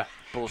 yeah.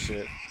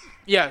 Bullshit.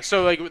 Yeah,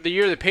 so like the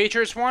year the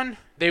Patriots won,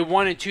 they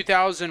won in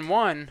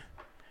 2001,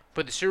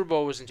 but the Super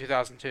Bowl was in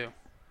 2002.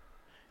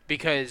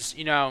 Because,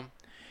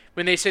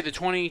 when they say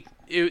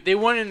they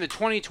won in the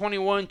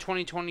 2021,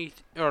 2020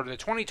 or the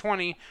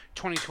 2020,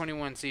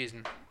 2021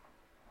 season.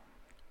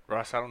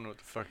 Ross, I don't know what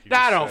the fuck you I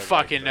just don't said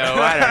fucking right know.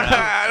 there. I don't know.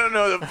 I don't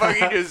know what the fuck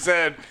you just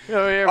said.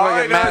 Oh, yeah, All I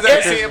fucking know is I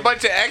math- see a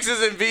bunch of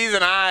X's and V's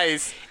and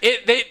I's.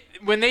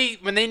 When they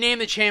name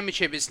the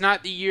championship, it's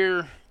not the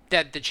year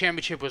that the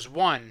championship was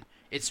won.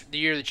 It's the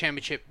year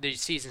the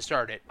season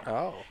started.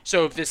 Oh.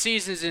 So if the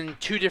season's in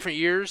 2 different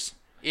years,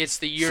 it's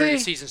the year the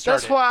season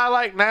started. That's why I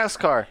like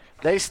NASCAR.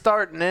 They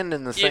start and end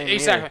in the same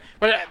exactly. year.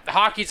 But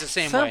hockey's the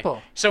same Simple.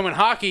 way. So in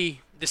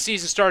hockey, the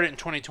season started in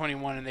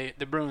 2021, and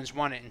the Bruins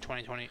won it in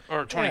 2020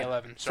 or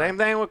 2011. Sorry. Same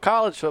thing with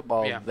college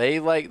football. Yeah. They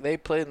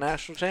play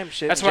national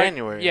championship That's in why-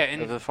 January yeah,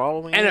 and of the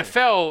following year.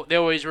 NFL, they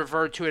always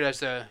refer to it as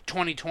the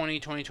 2020,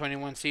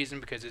 2021 season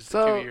because it's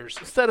So 2 years.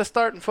 instead of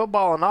starting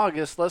football in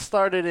August, let's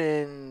start it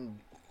in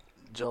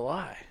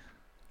July.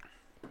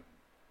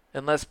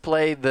 And let's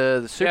play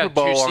the Super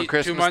Bowl on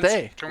Christmas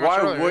Day. 2 months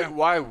earlier, yeah.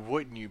 Why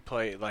wouldn't you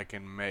play it like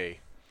in May?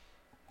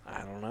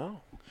 I don't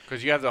know.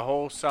 Because you have the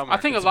whole summer. I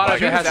think a It's lot of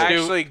like- it has it's to do-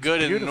 actually good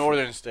in beautiful.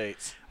 northern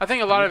states. I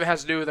think a lot of it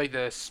has to do with like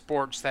the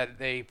sports that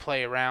they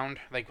play around.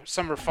 Like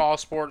some are fall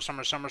sports, some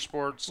are summer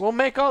sports. We'll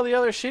make all the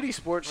other shitty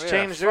sports Yeah,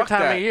 change their fuck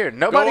time that. of year.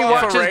 Nobody Go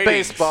off watches of ratings.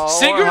 baseball.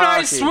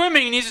 Synchronized or hockey.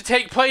 swimming needs to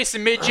take place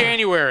in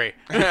mid-January.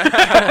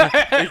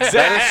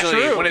 Exactly.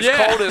 true. When it's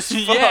Yeah. cold as fuck.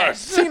 Yes.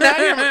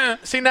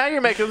 See now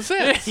you're making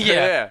sense.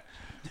 Yeah.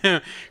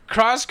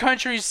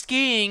 Cross-country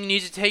skiing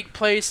needs to take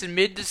place in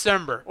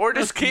mid-December. Or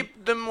just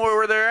keep them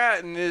where they're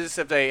at, and just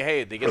if they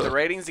get the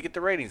ratings, they get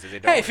the ratings. If they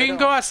don't, Hey, if you can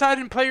go outside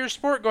and play your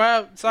sport, go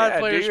outside and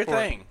play do your your sport.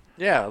 thing.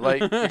 Yeah,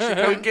 like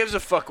Who gives a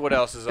fuck what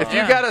else is on? if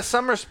you got a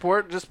summer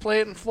sport, just play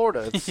it in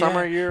Florida. It's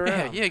summer year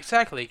Yeah, round. yeah,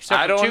 exactly. Except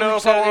I for don't 2 know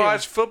weeks if out I of the year.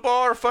 watch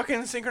football or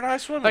fucking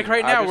synchronized swimming. Like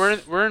right I now,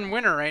 just- we're in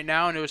winter right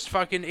now, and it was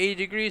fucking 80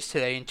 degrees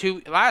today.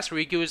 And last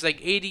week it was like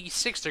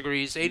 86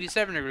 degrees,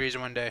 87 degrees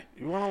one day.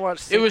 You want to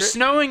watch? It was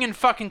snowing in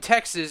fucking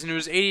Texas, and it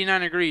was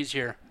 89 degrees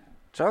here.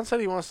 John said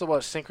he wants to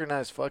watch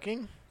synchronized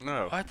fucking.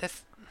 no. What?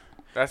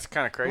 That's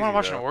kind of crazy. You want to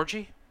watch an though.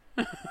 orgy?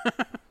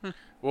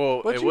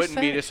 Well, What'd it you wouldn't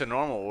be say? just a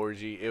normal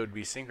orgy. It would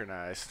be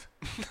synchronized.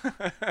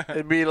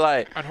 It'd be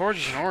like, An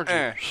orgy's an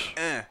orgy.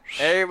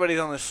 Everybody's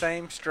on the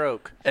same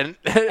stroke. and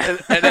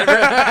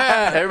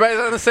everybody's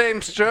on the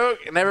same stroke,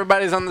 and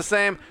everybody's on the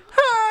same.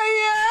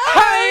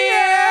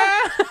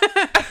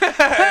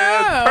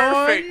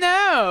 Perfect.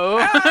 No.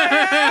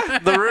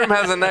 The room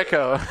has an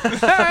echo.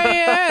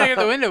 I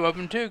got the window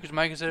open too because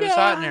Mike said it was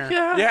hot in here.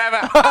 You have a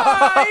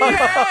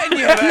and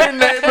you have Your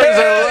neighbors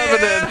are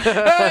loving it.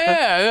 Oh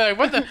yeah, they're like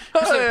what the?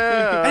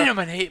 Yeah. I didn't know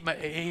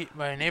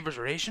my neighbors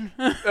were Asian.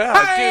 dude,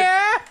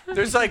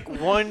 there's like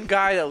one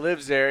guy that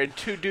lives there and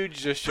two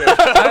dudes just showed up.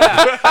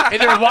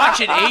 And they're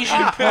watching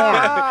Asian porn.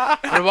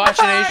 They're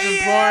watching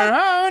Asian porn.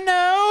 Oh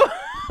no.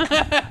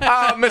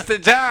 Oh,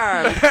 Mr.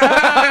 John.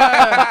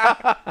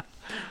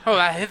 Oh,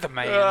 that hit the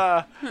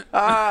man.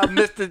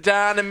 Mr.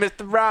 John and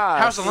Mr.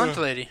 Ross. How's the lunch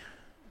lady?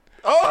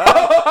 Oh,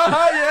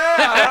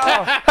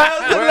 yeah.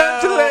 How's the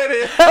lunch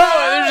lady?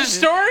 Oh, there's a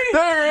story?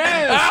 There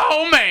is.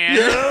 Oh, man.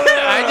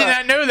 I did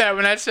not know that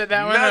when I set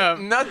that one up.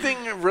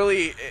 Nothing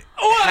really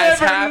has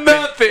Whatever, happened.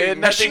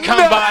 nothing. I should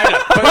come by to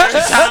punch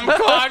the time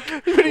clock.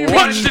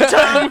 Watch the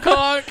time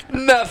clock.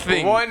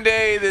 Nothing. One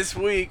day this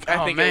week,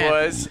 I think man. it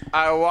was,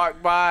 I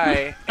walked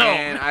by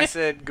and I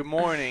said, good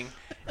morning.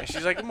 And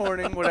she's like, good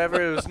morning,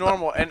 whatever. It was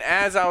normal. And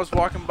as I was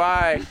walking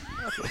by,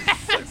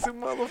 Sexy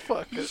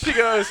motherfucker. she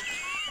goes,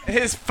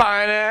 his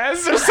fine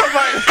ass or something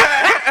like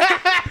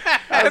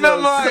that. And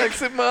I'm like,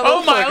 Sexy motherfucker.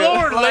 Oh, my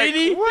Lord, like,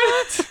 lady.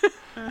 what?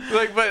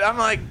 Like, but I'm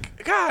like,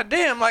 God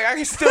damn, like, I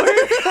can still hear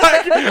you.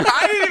 Like,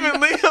 I didn't even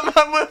leave him.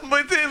 I'm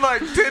within, like,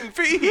 10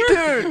 feet.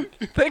 Dude,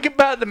 think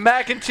about the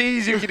mac and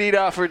cheese you could eat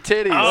off her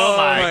titties. Oh,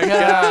 my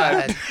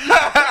God.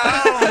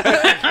 Oh,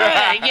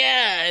 my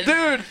God.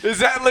 Dude, Is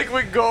that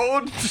liquid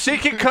gold? she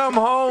could come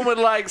home with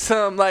like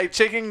some like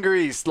chicken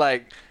grease,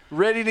 like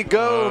ready to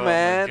go, Oh,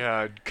 man. my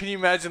God. Can you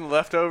imagine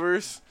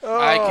leftovers?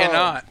 I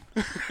cannot.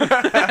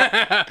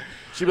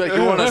 She'd be like,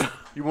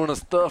 you want to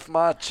stuff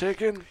my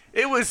chicken?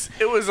 It was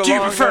along Do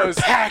you prefer those.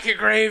 packet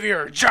gravy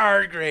or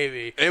jarred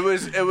gravy? It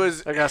was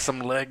I got some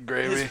leg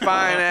gravy. his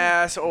fine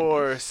ass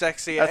or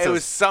sexy. That's It a-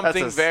 was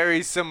something that's a-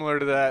 very similar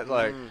to that.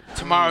 Like,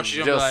 Tomorrow she's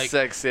gonna be just like,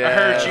 sexy I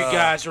heard ass. you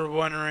guys were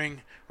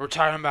wondering. We're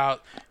talking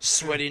about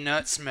sweaty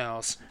nut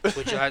smells.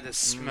 Would you like to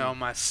smell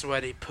my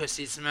sweaty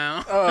pussy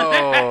smell?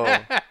 Oh,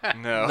 no.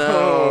 no.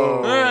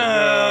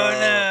 Oh,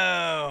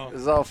 no.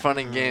 It's all fun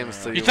and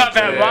games till You thought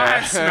that went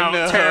wine smelled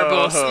No.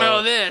 terrible.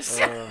 Smell this.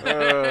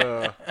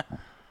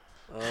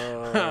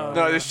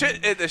 No, the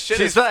shit. She's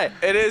is, like,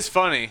 it is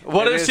funny.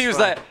 what It if is she was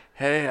funny. like,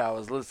 hey, I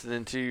was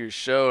listening to your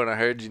show and I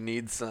heard you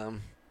need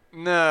some.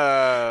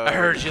 No. I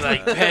heard you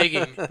like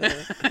pegging.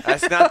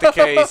 That's not the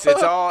case.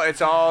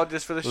 It's all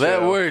just for the show.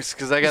 That works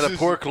because I got a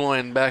pork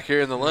loin back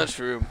here in the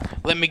lunchroom.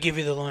 Let me give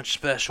you the lunch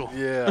special.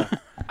 Yeah.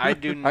 I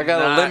do. I got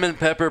not. a lemon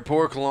pepper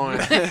pork loin.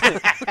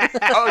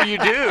 Oh, you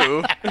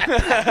do?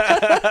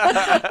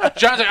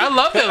 John's like, I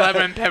love the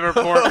lemon pepper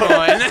pork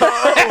loin.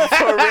 Oh,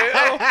 for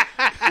real?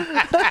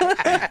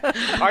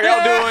 Are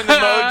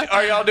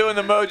y'all doing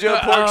the Mojo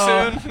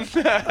pork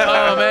soon?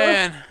 Oh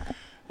man,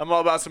 I'm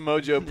all about some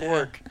Mojo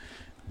pork.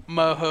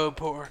 mojo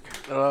pork.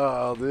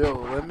 Oh, the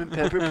old lemon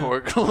pepper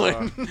pork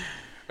loin.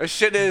 That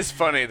shit is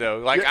funny though.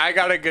 Like, I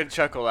got a good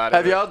chuckle out of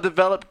Have it. y'all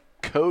developed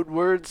code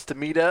words to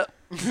meet up?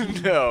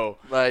 No.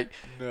 Like,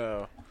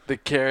 No. the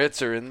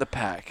carrots are in the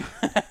pack.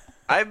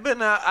 I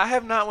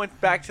have not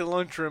went back to the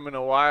lunchroom in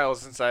a while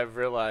since I've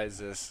realized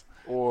this.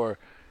 Or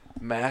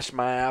mash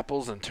my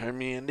apples and turn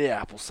me into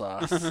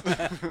applesauce.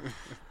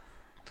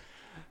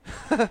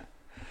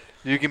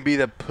 You can be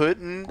the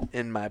puddin'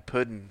 in my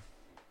pudding.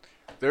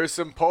 There's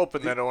some pulp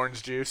in that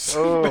orange juice.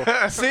 Oh,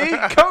 see?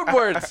 Code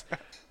words.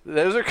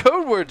 Those are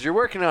code words. You're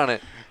working on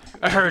it.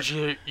 I heard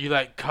you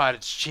like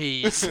cottage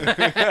cheese.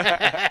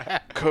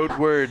 Code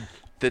word,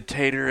 the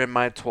tater in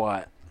my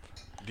twat.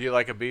 Do you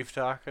like a beef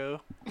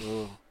taco?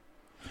 Oh,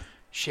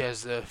 She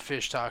has the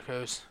fish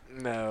tacos.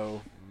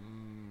 no.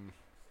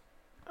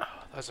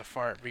 That's a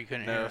fart, but you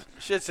couldn't No.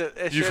 hear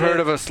it. You've heard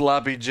of a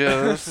sloppy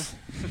joe's?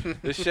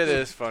 This shit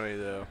is funny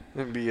though.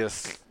 It'd be I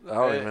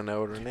don't even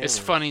know what her name It's is.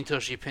 funny until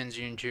she pins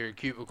you into your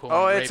cubicle.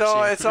 Oh, and it's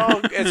rapes all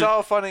you. it's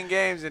all fun and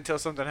games until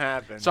something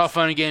happens. It's all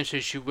fun and games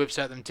till she whips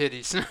out them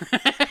titties.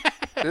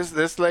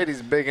 This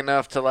lady's big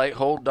enough to like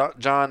hold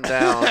John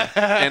down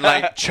and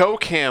like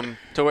choke him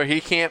to where he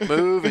can't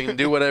move and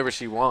do whatever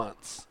she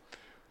wants.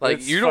 Like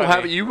It's you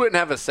funny. wouldn't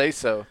have a say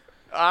so.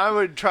 I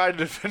would try to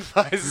defend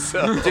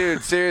myself.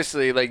 Dude,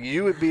 seriously, like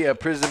you would be a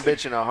prison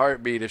bitch in a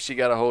heartbeat if she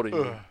got a hold of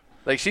you.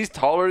 Like she's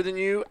taller than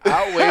you,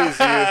 outweighs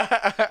you.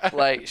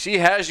 Like she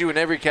has you in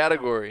every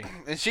category.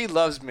 And she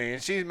loves me,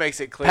 and she makes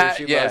it clear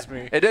she loves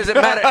me. It doesn't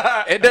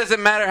matter. It doesn't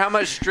matter how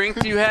much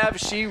strength you have.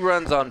 She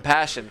runs on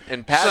passion,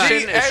 and passion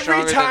is Every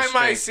stronger than time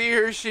I strength. see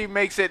her, she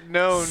makes it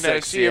known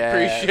that Sexy she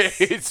ass.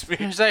 appreciates me.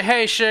 He's like,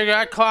 hey, sugar,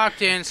 I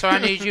clocked in, so I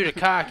need you to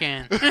cock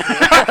in.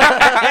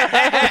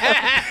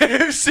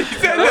 If she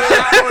said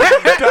that, I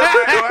would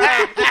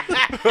die.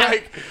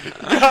 Like,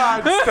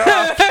 God,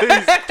 stop,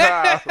 please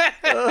stop.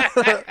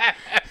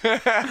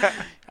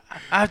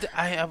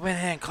 I went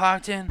ahead and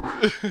clocked in.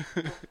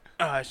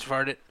 I just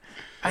farted.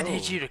 I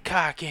need you to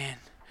cock in.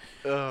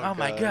 Oh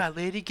my God,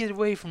 lady, get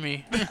away from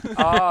me.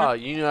 Oh,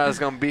 you knew I was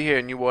going to be here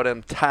and you wore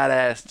them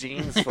tight-ass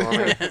jeans for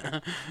me.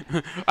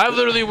 I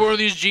literally wore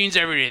these jeans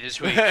every day this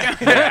week.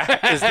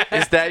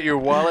 Is that your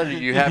wallet? Are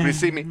you happy to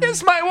see me?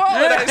 It's my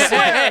wallet, I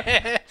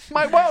swear.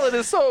 My wallet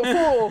is so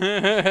full.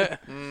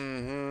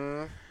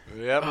 Mm-hmm.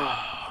 Yep.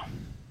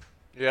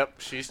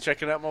 Yep, she's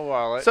checking out my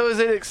wallet. So is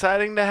it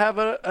exciting to have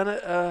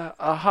a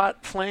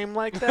hot flame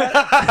like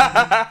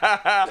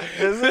that?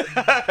 Is it?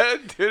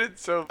 Dude,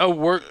 it's so... A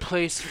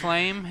workplace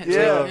flame? It's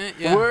Yeah. like,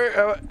 yeah.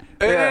 Yeah.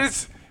 It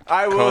is...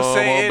 I will Come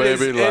say on, it is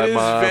baby, light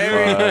my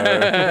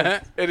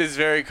fire. it is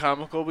very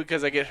comical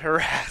because I get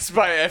harassed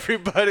by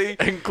everybody.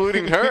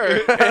 Including her.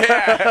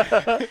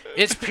 Yeah.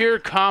 It's pure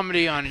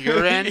comedy on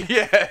your end,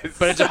 Yes.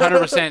 but it's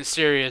 100%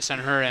 serious on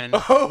her end.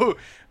 Oh,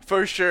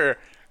 for sure.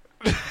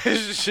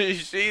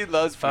 she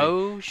loves me.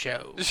 Faux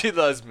show. She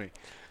loves me.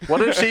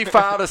 What if she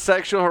filed a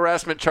sexual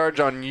harassment charge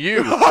on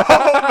you?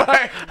 Oh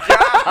my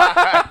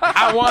God!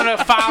 I want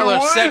to file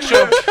a sexual...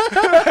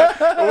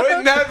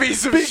 Wouldn't that be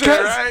some shit,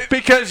 right?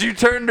 Because you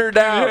turned her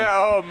down. Yeah,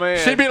 oh man.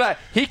 She'd be like,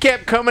 he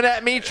kept coming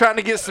at me trying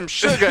to get some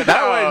sugar, and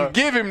I wouldn't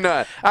give him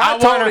none. I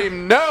told wanna-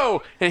 him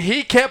no, and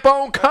he kept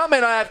on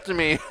coming after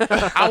me.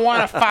 I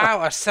want to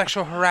file a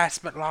sexual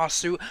harassment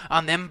lawsuit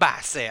on them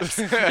biceps.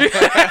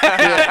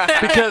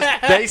 Yeah, because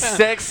they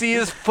sexy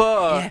as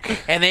fuck,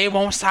 And they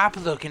won't stop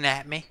looking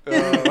at me.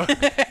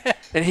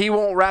 and he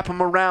won't wrap them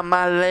around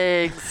my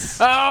legs.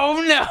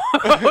 Oh, no.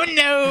 Oh,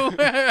 no.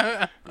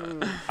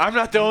 I'm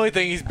not the only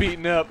thing he's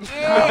beating up.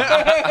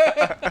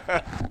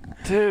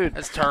 Dude,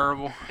 That's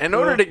terrible. in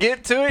order to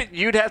get to it,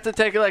 you'd have to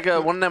take like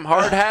one of them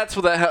hard hats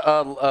with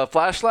a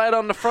flashlight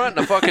on the front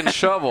and a fucking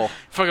shovel.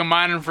 Fucking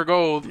mining for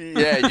gold.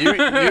 Yeah,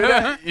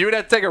 you would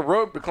have to take a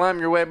rope to climb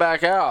your way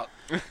back out.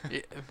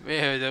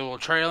 Yeah, the little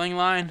trailing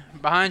line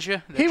behind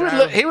you. He would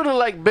look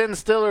like Ben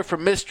Stiller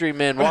from Mystery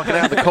Men walking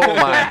out of the coal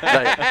mine.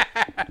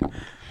 Like,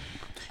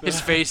 His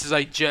face is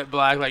like jet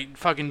black, like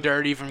fucking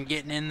dirty from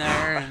getting in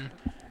there. And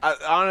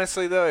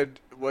Honestly, though,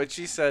 what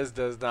she says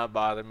does not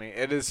bother me.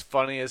 It is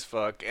funny as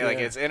fuck. Like,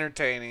 it's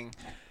entertaining.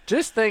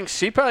 just think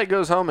she probably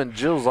goes home and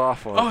jills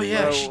off on. oh it.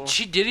 yeah, Bro.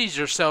 she diddies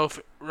herself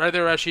right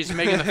there as she's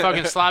making the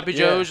fucking sloppy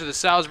joes or the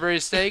Salisbury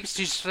steaks.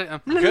 She's Good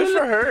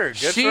for her. Good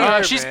She, for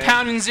her, she's man.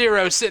 pounding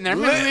zero, sitting there.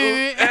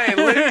 Hey,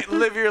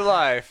 live your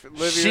life.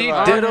 Live She your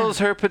life. diddles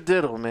her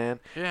padiddle, man.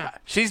 Yeah.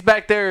 She's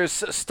back there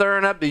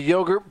stirring up the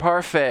yogurt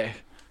parfait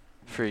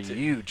for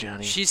you,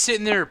 Johnny. She's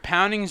sitting there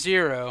pounding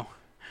zero,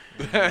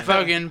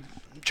 fucking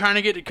trying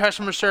to get to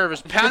customer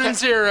service, pounding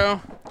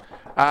zero,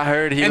 I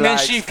heard he and then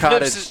likes she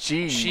cottage flips.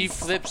 cheese. She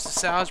flips the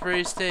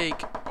Salisbury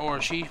steak,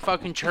 or she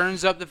fucking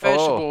churns up the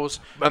vegetables.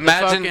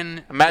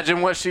 the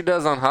Imagine what she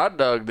does on hot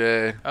dog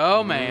day.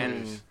 Oh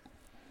man,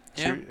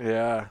 yeah.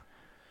 Yeah.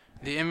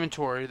 The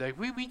inventory, like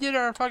we did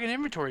our fucking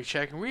inventory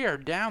check, and we are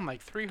down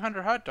like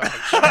 300 hot dogs.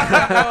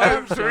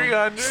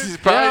 300. She's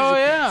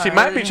probably, yeah. She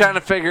might be trying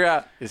to figure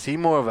out, is he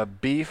more of a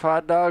beef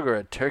hot dog or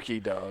a turkey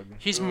dog?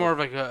 He's more of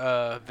like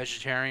a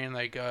vegetarian,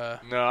 like No,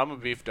 I'm a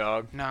beef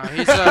dog. no,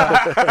 he's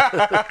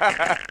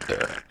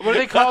what do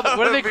they call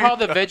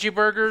the veggie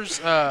burgers?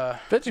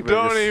 Veggie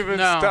Don't burgers. even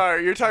No.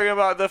 start. You're talking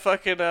about the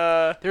fucking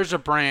There's a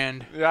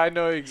brand. Yeah, I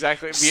know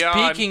exactly.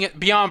 Beyond.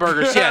 Beyond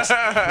Burgers, yes.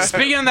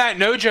 Speaking of that,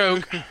 no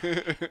joke.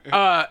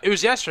 It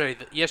was yesterday.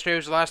 Yesterday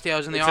was the last day I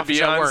was in the It's a office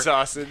at Beyond work.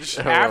 sausage.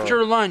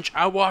 After lunch,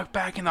 I walked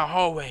back in the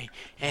hallway,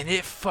 and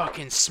it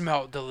fucking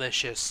smelled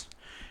delicious.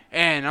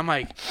 And I'm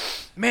like,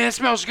 man, it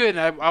smells good.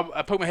 And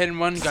I put my head in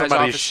one guy's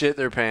Somebody office. shit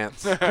their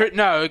pants.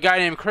 No, a guy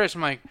named Chris.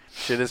 I'm like,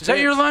 Shit his is that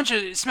your pants.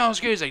 lunch? It smells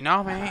good. He's like,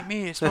 no, man, it ain't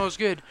me. It smells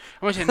good.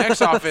 I went to the next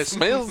office.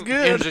 Smells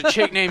good. And there's a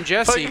chick named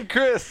Jessie. Fucking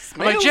Chris. I'm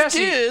like, Smells Jessie.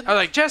 good. I was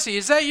like, Jessie,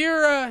 is that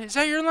your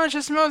lunch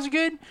that smells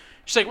good?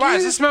 She's like, why,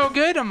 does it smell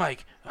good? I'm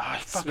like, oh,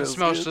 it fucking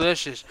smells good.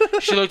 delicious.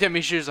 She looked at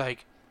me, she was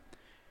like,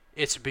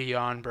 it's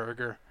Beyond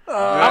Burger.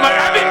 I'm like,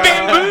 I've been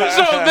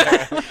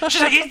bamboozled.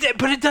 She's like,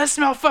 but it does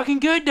smell fucking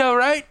good though,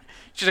 right?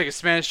 She's like a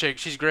Spanish chick.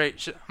 She's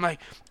great. I'm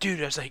like,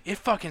 dude, I was like, it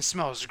fucking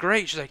smells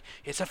great. She's like,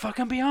 it's a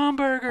fucking Beyond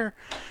Burger.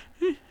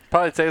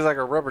 Probably tastes like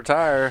a rubber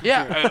tire.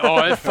 Yeah. Oh,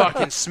 it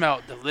fucking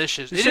smelled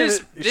delicious. It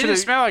didn't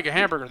smell like a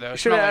hamburger though. It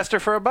Should have smelled asked her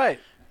for a bite.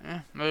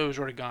 like, it was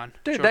already gone.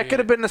 Dude, She that already could ate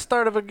have been the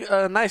start of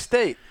a nice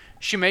date.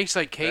 She makes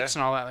like cakes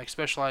and all that, like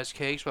specialized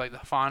cakes with like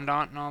the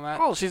fondant and all that.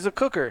 Oh, she's a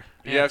cooker.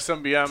 You have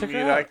some Beyond Check Meat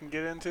her out. I can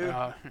get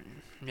into?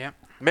 Yeah.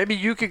 Maybe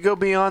you could go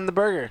beyond the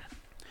burger.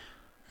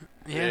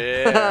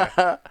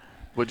 Yeah.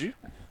 Would you?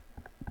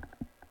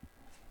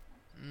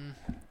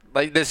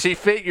 Like, does she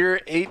fit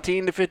your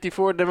 18 to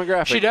 54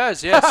 demographic? She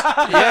does, yes.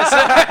 Yes.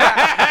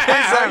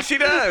 It's like she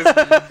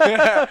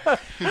does.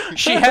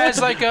 She has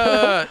like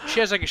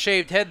a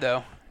shaved head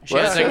though. She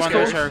Well, has like that's one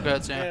of those cool.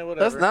 haircuts, yeah. Yeah,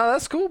 whatever.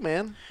 That's cool,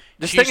 man.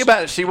 Just She think used-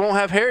 about it. She won't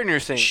have hair in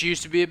your sink. She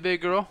used to be a big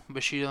girl,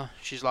 but she's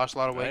lost a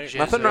lot of weight. Right. She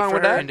Nothing has a wrong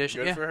with that.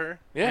 condition. Good Yeah. for her.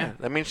 yeah,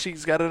 that means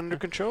she's got it under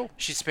control.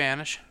 She's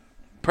Spanish.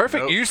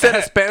 Perfect. Nope. You said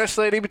a Spanish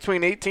lady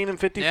between 18 and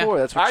 54.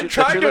 Yeah. That's what I you,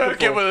 tried that's to you're hook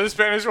looking it for. with a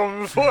Spanish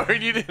woman before,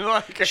 and you didn't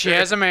like her. She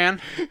has a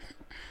man.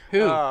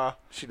 Who?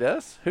 She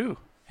does? Who?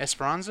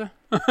 Esperanza?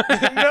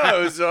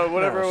 No, so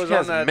whatever No, was she on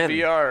has that many.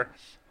 VR.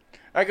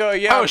 I go,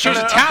 yeah. Oh, she was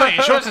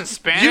Italian. She wasn't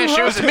Spanish.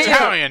 She was hooked me up.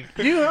 Italian.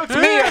 You hooked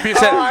me up. You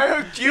said, I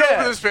hooked you up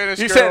with a Spanish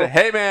you girl. said,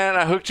 hey, man,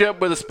 I hooked you up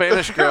with a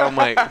Spanish girl. I'm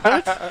like,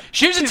 what?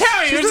 She was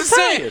Italian. she's It was the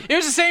Italian. same. It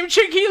was the same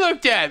chick he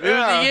looked at.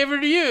 Yeah. He gave her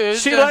to you. It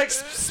was She the- likes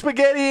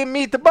spaghetti and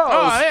meatballs.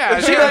 Oh, yeah,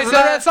 She she does likes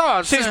not- that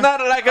sauce. She's not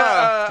like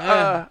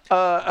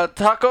a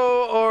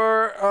taco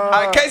or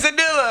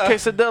quesadilla.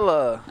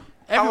 quesadilla.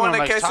 Everyone I want a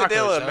likes tacos,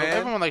 quesadilla, though. man.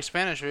 Everyone likes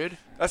Spanish food.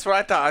 That's what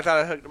I thought. I thought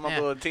I hooked him up Yeah.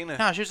 with Latina.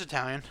 No, she was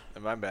Italian.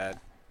 My bad.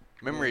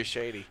 Memory is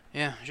shady.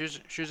 Yeah,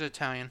 she was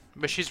Italian,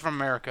 but she's from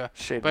America.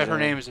 Shady But her zone.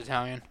 name is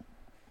Italian.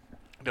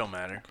 Don't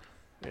matter.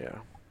 Yeah.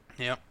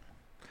 Yep.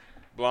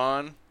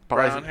 Blonde,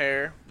 Probably- brown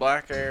hair,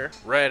 black hair,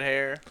 red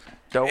hair.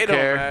 Don't It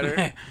care. don't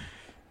matter.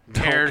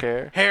 Don't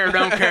care. Hair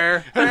don't care.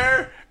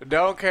 Hair,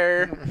 don't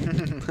care.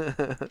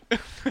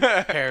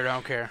 Hair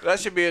don't care. That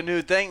should be a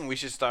new thing we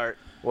should start.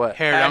 What?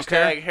 Hair don't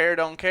care. Hashtag hair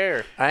don't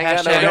care. I ain't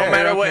got no Hashtag It don't hair.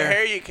 matter don't what care.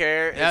 hair you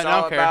care. Yeah, It's don't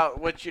all care. about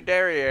what your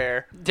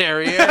derriere.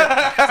 Derriere.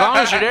 As long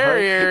as your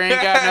derriere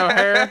ain't got no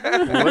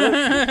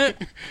hair.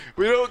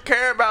 We don't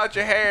care about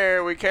your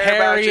hair. We care Hairy-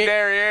 about your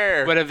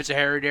derriere. What if it's a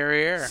hairy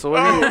derriere? So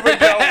what are,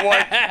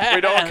 you,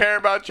 We don't care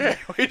about your hair.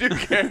 We do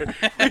care.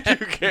 We do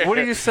care. what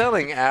are you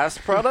selling? Ass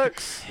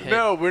products?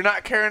 No, we're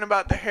not caring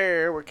about the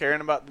hair. We're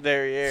caring about the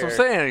derriere. So I'm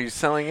saying, are you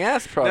selling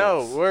ass products?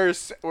 No, we're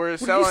What are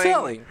selling. you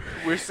selling?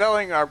 We're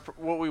selling our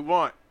what we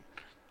want.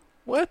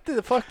 What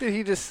the fuck did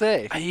he just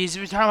say? He's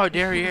been talking about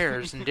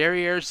derrieres, and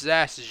derrieres is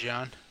asses,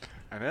 John.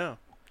 I know.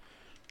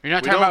 You're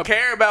not We talking don't about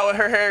care about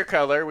her hair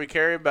color. We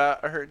care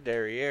about her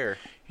derriere.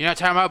 You're not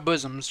talking about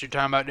bosoms. You're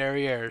talking about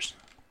derrieres.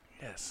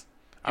 Yes.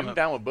 I'm know-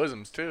 down with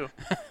bosoms too.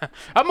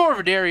 I'm more of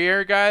a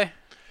derriere guy,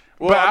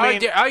 Well, but I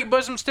mean, I like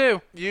bosoms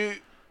too.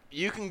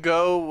 you can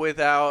go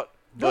without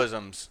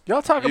bosoms.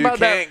 Y'all talking You about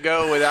that? can't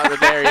go without the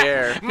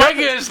derriere. Micah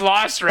is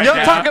lost right Y'all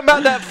now. talking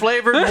about that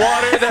flavored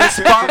water that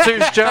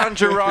sponsors John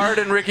Gerard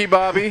and Ricky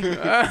Bobby?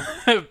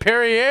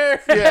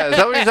 Perrier. Yeah, is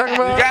that what you're talking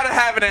You about? gotta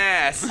have an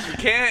ass.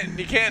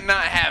 You can't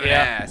not have an Yeah.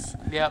 ass.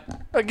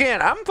 Yep.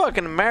 Again, I'm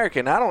fucking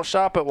American. I don't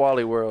shop at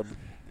Wally World.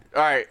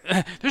 All right.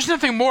 There's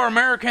nothing more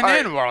American All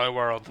right. than Wally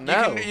World.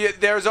 No.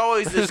 There's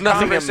always this There's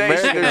nothing conversation.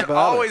 American There's about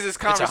always it. this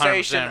 100%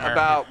 conversation American.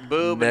 about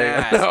boob and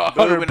ass. No,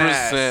 Boob and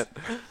ass.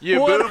 100%. You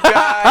What? boob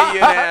guy, you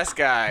an ass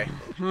guy.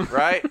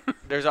 Right?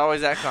 There's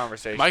always that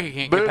conversation. Micah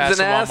can't Boobs get past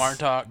the and ass? Walmart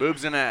talk.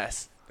 Boobs and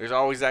ass. There's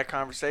always that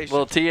conversation.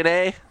 Little T and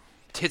A,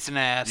 Tits and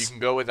You ass. can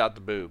go without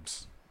the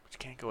boobs. But you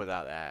can't go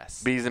without the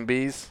ass. B's and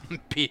B's.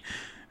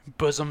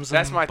 Bosoms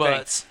That's and my thing.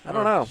 butts. I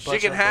don't know. She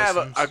can have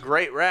a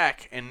great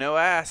rack and no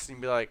ass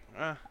and be like,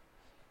 eh.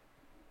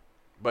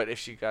 But if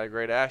she got a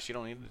great ass, you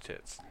don't need the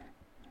tits.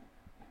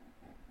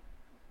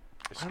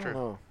 It's I true. don't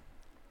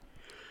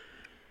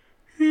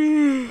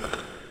know.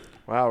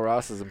 Wow,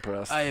 Ross is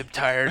impressed. I am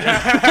tired.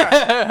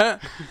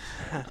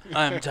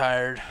 I'm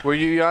tired. Were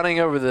you yawning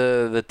over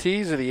the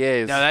T's or the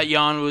A's? Now that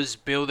yawn was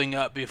building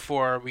up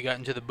before we got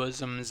into the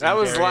bosoms. That and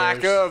was lack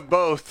derrieres. of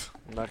both.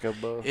 Knock up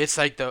both. It's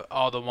like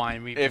all the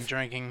wine we've If- been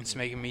drinking. It's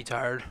making me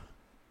tired.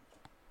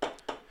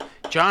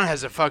 John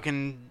has a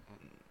fucking.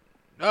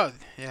 Oh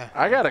yeah.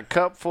 I got a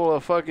cup full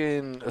of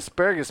fucking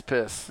asparagus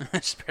piss.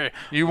 Spare-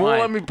 You won't Why?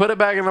 let me put it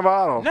back in the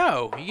bottle.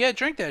 No, you gotta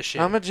drink that shit.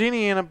 I'm a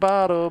genie in a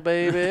bottle,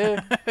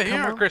 baby.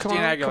 You're Christina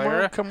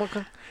Aguilera. Come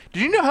on. Do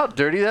you know how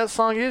dirty that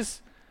song is?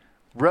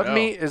 Rub No.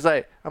 me is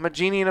like, I'm a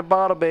genie in a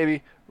bottle,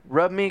 baby.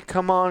 Rub me,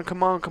 come on,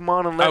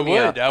 and let I me would,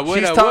 out. I would,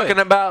 She's I talking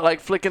would. about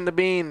like flicking the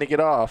bean to get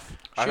off.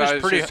 I She was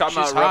thought pretty- she was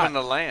talking she's about rubbing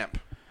hot. the lamp.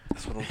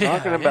 That's what I'm Yeah,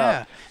 talking about.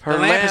 yeah. Her the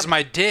lamp is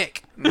my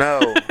dick.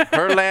 No,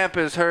 her lamp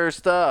is her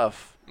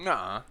stuff.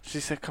 Nah. She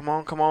said, come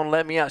on,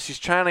 let me out. She's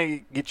trying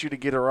to get you to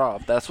get her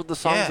off. That's what the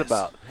song's Yes.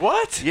 about.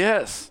 What?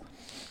 Yes.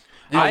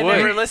 I would.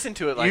 never listened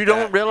to it like you that.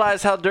 don't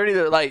realize how dirty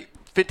they're like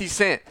 50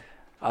 Cent.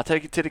 I'll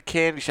take you to the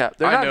candy shop.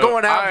 They're I not know.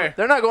 going out.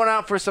 They're not going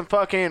out for some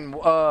fucking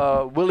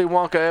Willy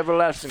Wonka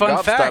everlasting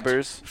Fun fact.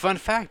 gobstoppers. Fun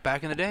fact.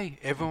 Back in the day,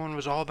 everyone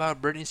was all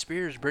about Britney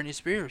Spears. Britney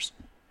Spears.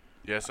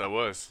 Yes, I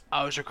was.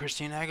 I was a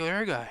Christina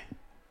Aguilera guy.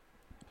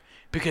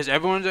 Because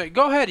everyone's like,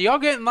 go ahead, y'all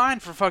get in line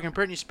for fucking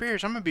Britney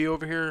Spears. I'm gonna be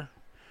over here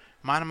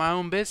minding my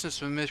own business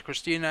with Miss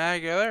Christina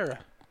Aguilera.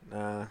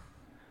 Nah.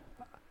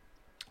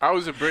 I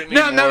was a Britney.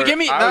 No, more, give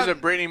me- I was no. a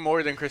Britney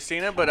more than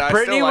Christina, but I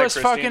Britney still like was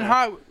Christina. fucking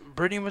hot.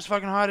 Britney was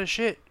fucking hot as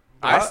shit.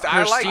 I like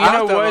Christina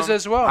both of was them.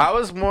 as well. I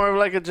was more of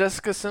like a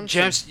Jessica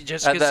Simpson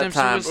Jessica at that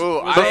Simpson time. was. Ooh,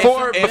 was I-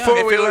 before if- before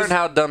if we it was- learned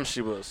how dumb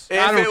she was. I If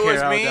don't it care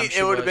was how me, dumb she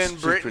it would have was. been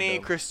Super Britney,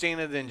 dumb.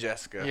 Christina, then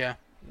Jessica. Yeah.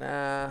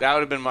 Nah. That would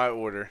have been my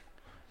order.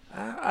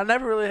 I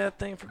never really had a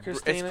thing for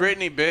Christina. It's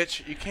Britney,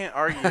 bitch. You can't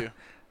argue.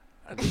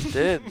 I just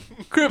did.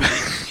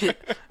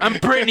 I'm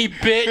Britney,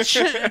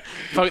 bitch.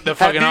 Fuck the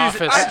fucking you-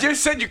 office. I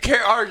just said you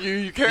can't argue.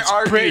 You can't It's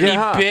argue. Britney,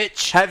 Yeah.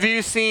 bitch. Have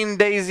you seen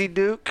Daisy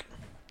Duke?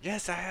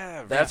 Yes, I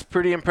have. That's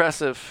pretty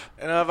impressive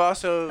and I've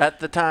also at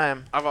the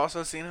time.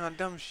 seen how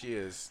dumb she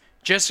is.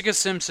 Jessica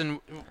Simpson.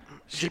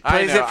 She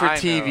plays I know, it for I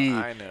know, TV.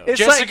 I know. It's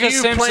Jessica like you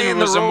Simpson playing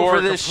the was a role more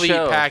for this complete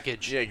show.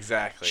 package. Yeah,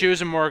 exactly. She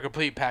was a more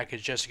complete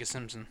package, Jessica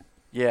Simpson.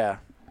 Yeah.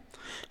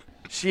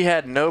 She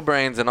had no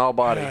brains and all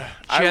body.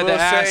 She had the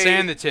ass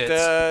and the tits.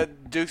 The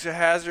Dukes of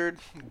Hazzard,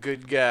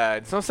 good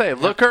God. So I'm saying,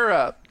 look her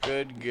up.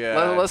 Good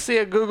God. Let's see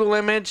a Google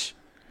image.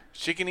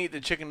 She can eat the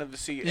chicken of the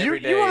sea You every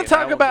day. want and to I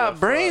talk won't about give a fuck.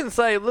 brains?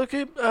 Like, look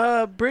at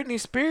Britney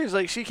Spears.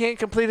 Like, she can't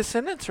complete a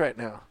sentence right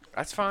now.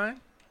 That's fine.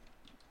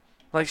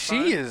 Like,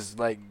 she is,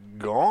 like,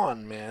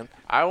 gone, man.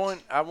 I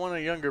want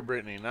a younger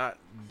Britney, not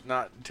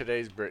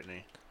today's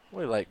Britney.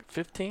 Wait, like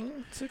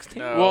 15,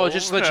 16? No. Well,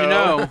 just to let you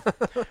know,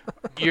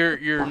 your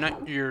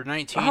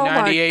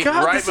 1998,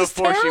 God, right this is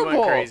before she went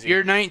terrible. crazy. your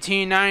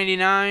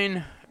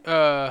 1999,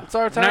 It's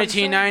our time,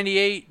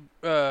 1998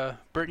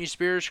 Britney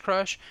Spears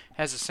crush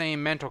has the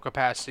same mental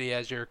capacity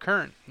as your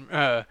current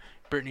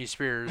Britney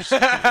Spears.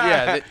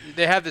 Yeah,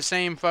 they have the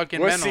same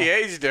fucking What's mental. the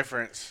age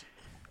difference?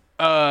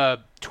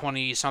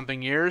 20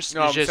 something years.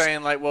 No, It's I'm just,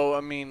 saying like, well,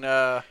 I mean,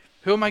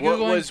 who am I what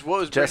googling?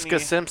 was Jessica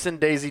Britney? Simpson,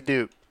 Daisy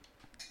Duke.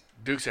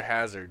 Dukes of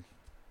Hazzard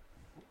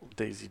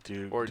Daisy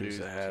Duke. or Dukes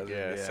Dukes of Hazzard,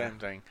 yeah, same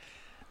thing.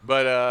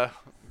 But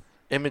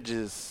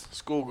Images.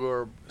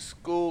 schoolgirl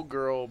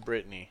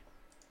Britney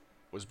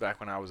was back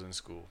when I was in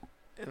school.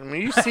 And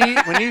when you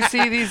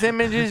see these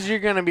images, you're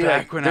gonna be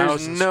Back like, when I "There's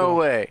was in no school."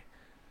 way."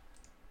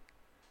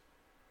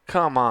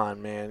 Come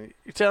on, man.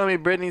 You're telling me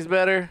Britney's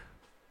better?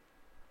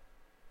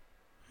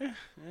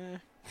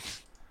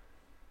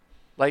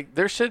 Like,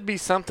 there should be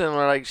something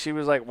where, like, she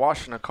was, like,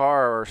 washing a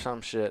car or some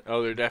shit.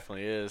 Oh, there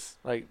definitely is.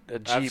 Like, a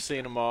Jeep. I've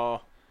seen them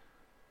all.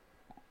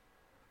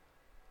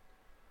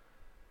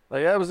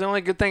 Like, that was the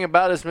only good thing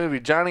about this movie.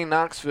 Johnny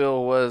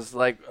Knoxville was,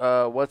 like,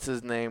 what's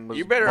his name? Was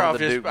You're better one of off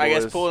the just, Duke I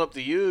guess, boys. pulling up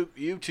the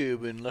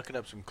YouTube and looking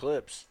up some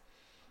clips.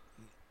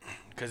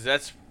 Because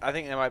I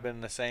think that might have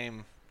been the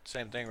same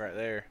thing right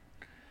there.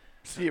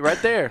 See,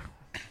 right there.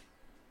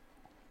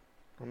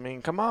 I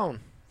mean, come on.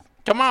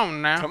 Come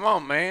on now. Come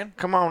on, man.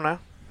 Come on now.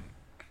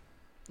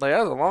 Like,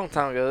 that was a long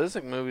time ago. This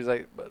like, movie's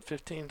like, what,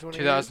 15, 20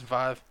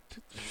 2005.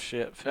 years?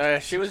 Shit.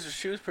 She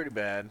was pretty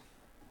bad.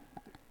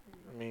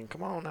 I mean,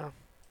 come on now.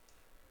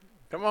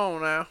 Come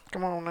on now.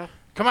 Come on now.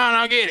 Come on,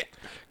 I'll get it.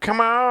 Come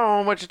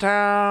on,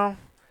 Wichita.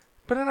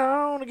 Put it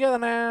on together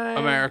now.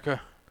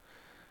 America.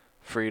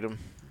 Freedom.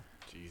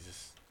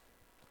 Jesus.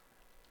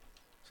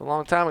 It's a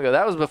long time ago.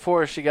 That was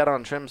before she got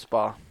on Trim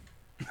Spa.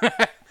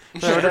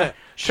 She's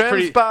Trim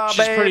pretty, Spa,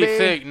 she's pretty baby.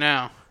 thick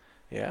now.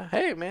 Yeah.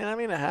 Hey, man. I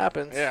mean, it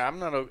happens. Yeah,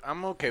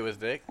 I'm okay with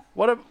Dick.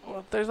 Well,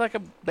 there's like a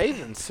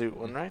bathing suit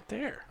one right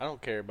there. I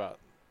don't care about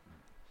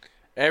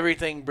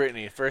everything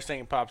Britney. First thing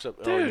that pops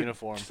up, Dude,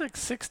 uniform. she's like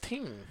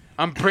 16.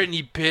 I'm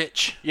Britney,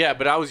 bitch. Yeah,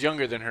 but I was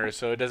younger than her,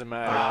 so it doesn't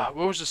matter.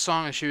 What was the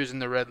song that she was in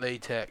the red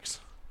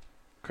latex?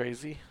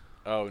 Crazy.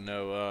 Oh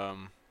no.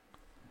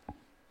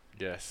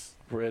 Yes.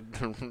 Red.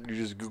 You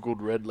just Googled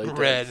red latex.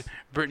 Red.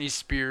 Britney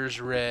Spears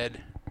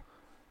red.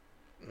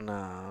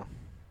 No.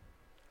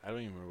 I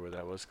don't even remember what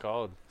that was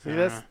called. See,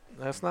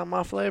 that's not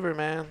my flavor,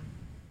 man.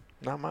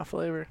 Not my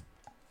flavor.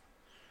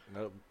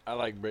 Nope. I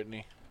like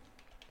Britney.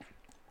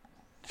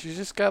 She's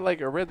just got like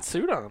a red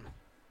suit on.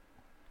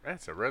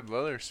 That's a red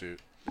leather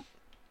suit.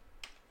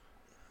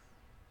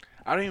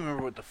 I don't even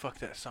remember what the fuck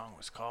that song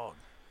was called.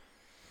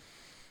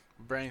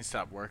 My brain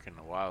stopped working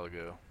a while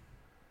ago.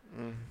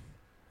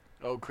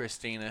 Oh,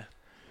 Christina.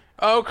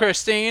 Oh,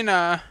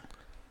 Christina.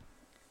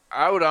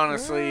 I would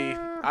honestly,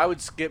 I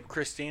would skip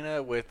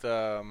Christina with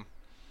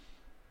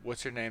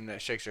what's her name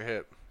that shakes her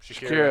hip?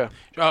 Shakira.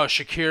 Oh,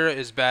 Shakira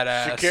is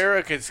badass.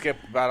 Shakira could skip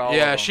about all of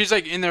Yeah, them. she's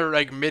like in their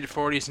like mid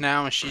 40s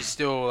now, and she's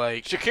still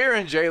like. Shakira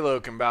and J-Lo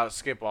can about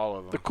skip all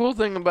of The them. cool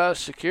thing about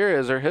Shakira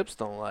is her hips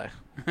don't lie.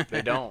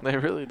 They don't. They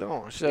really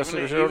don't. She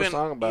wrote a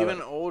song about even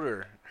it.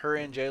 older, her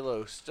and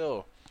J-Lo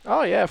still.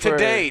 Oh yeah. For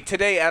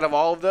Today, out of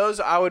all of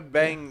those, I would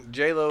bang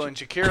J-Lo and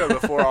Shakira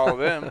before all of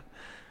them.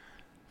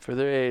 For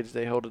their age,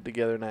 they hold it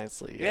together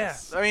nicely.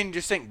 Yes. Yeah, I mean,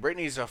 just think,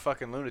 Britney's a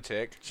fucking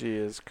lunatic. She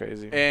is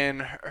crazy.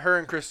 And her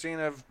and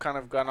Christina have kind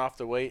of gone off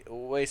the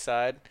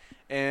wayside.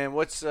 And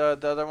what's the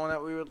other one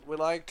that we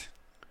liked?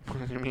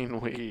 What do you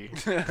mean we?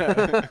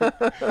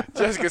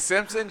 Jessica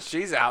Simpson,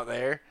 she's out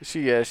there.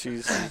 She's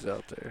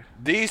out there.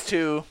 These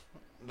two,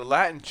 the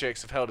Latin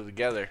chicks, have held it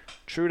together.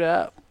 True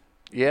that.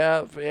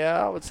 Yeah,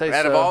 I would say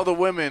Out so. of all the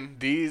women,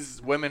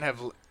 these women have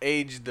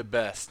aged the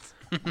best.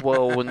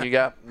 Well, when you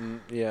got,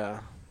 yeah,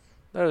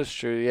 that is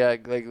true. Yeah,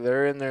 like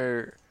they're in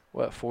their,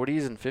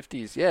 40s and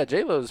 50s. Yeah,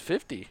 J-Lo's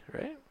 50,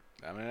 right?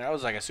 I mean, that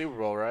was like a Super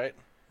Bowl, right?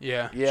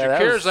 Yeah. Yeah,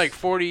 that Shakira's was- like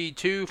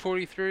 42,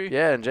 43.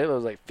 Yeah, and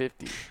J-Lo's like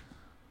 50.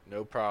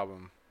 No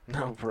problem.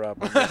 No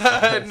problem.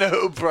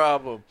 No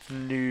problem.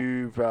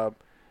 No problem.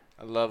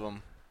 I love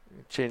them.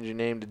 Change your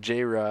name to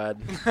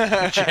J-Rod.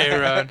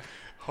 J-Rod.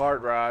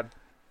 Hard Rod.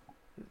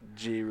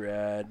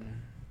 J-Rod.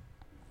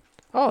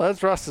 Oh,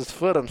 that's Ross's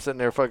foot I'm sitting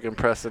there fucking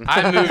pressing.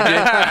 I moved it.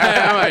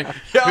 I'm like,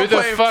 Y'all who the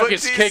playing fuck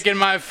is footsies? kicking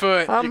my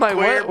foot? I'm you like,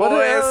 queer what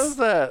the hell boys. is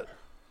that?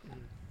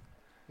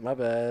 My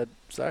bad.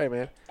 Sorry,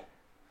 man.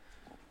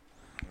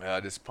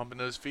 Just pumping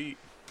those feet.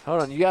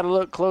 Hold on, you got to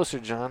look closer,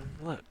 John.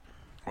 Look.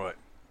 What?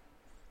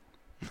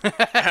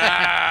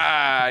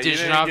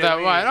 Dishing off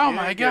that wine. Oh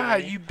my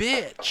God, you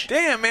bitch!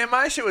 Damn, man,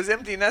 my shit was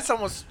empty, and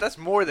that's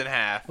more than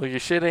half. Well, your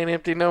shit ain't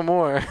empty no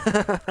more.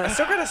 I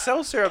still got a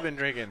seltzer I've been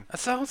drinking. A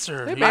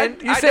seltzer. Hey, man,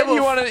 you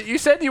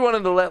said you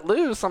wanted to let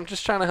loose. I'm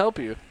just trying to help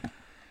you.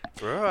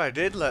 Bro, I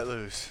did let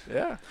loose.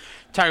 Yeah.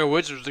 Tiger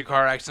Woods was in a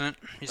car accident.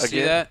 You see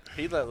Again? that?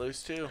 He let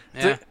loose too.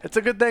 Yeah. It's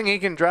a good thing he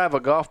can drive a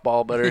golf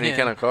ball better than he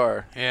can a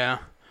car. Yeah.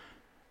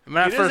 When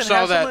I He first doesn't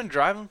have saw that, someone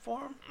driving for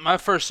him? I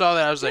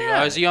was like,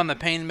 Yeah. oh, is he on the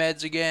pain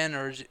meds again,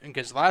 or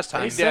because last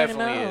time He said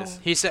definitely no. is.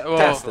 he said, well,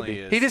 Definitely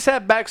is. He just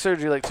had back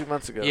surgery like 2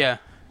 months ago. yeah.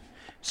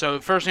 So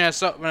the first thing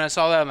when I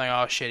saw that, I'm like,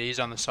 oh shit, he's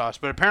on the sauce.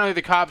 But apparently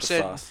the cop The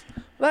said sauce.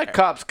 That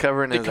cop's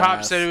covering the his cop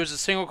ass. said it was a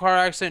single car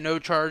accident, no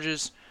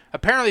charges.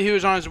 Apparently he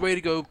was on his way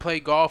to go play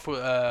golf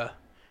with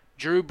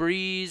Drew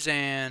Brees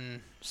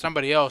and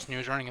somebody else, and he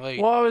was running late.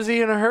 Why was he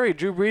in a hurry?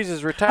 Drew Brees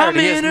is retired. I'm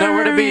He has in a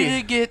nowhere to hurry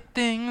be. to get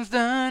things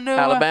done. Oh,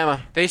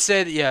 Alabama. They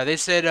said,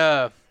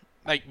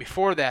 like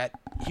before that,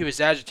 he was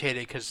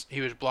agitated because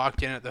he was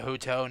blocked in at the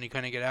hotel and he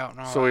couldn't get out and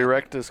all So that. he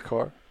wrecked his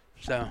car.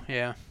 So,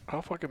 yeah, How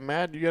fucking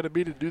mad you got to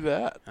be to do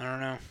that? I don't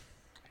know.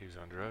 He was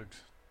on drugs.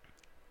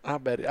 I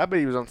bet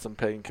he was on some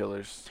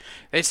painkillers.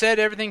 They said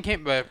everything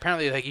came, but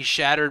apparently, like, he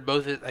shattered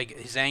both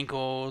his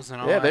ankles and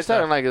all Yeah, that they're stuff.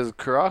 talking like his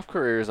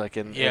career is like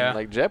in Yeah.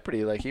 like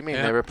jeopardy. Like he may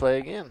Yeah. never play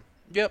again.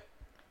 Yep.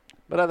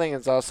 But I think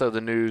it's also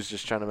the news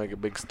just trying to make a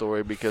big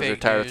story because they're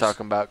Fake tired news. of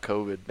talking about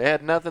COVID. They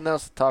had nothing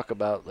else to talk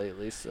about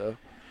lately, so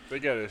They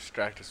got to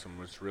distract us from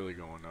what's really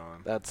going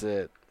on. that's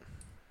it.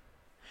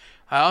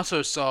 I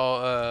also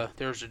saw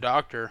there was a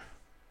doctor.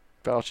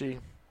 Fauci,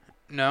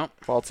 No,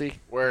 Fauci,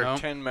 Wear Nope.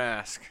 10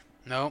 mask.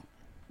 no,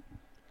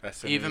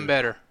 That's the even new,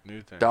 better.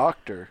 new thing.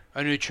 doctor.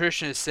 A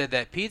nutritionist said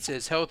that pizza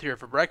is healthier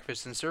for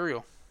breakfast than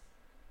cereal.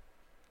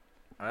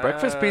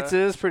 Breakfast pizza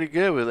is pretty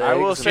good with eggs. I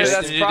will and say bacon.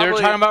 that's They're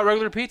probably- talking about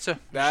regular pizza.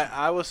 That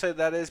I will say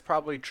that is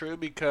probably true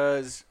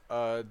because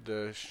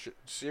the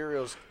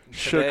cereals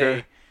Sugar.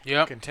 today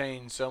Yep.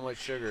 contain so much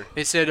sugar.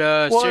 They said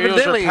Well, cereals are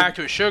evidently- packed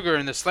with sugar,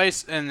 and the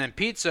slice and then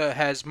pizza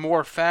has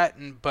more fat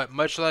but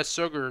much less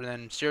sugar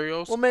than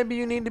cereals. Well, maybe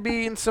you need to be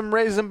eating some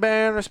Raisin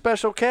Bran or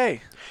Special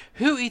K.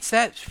 Who eats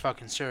that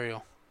fucking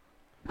cereal?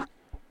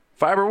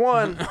 Fiber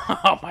One.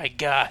 Oh my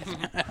God.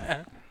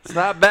 It's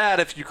not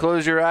bad if you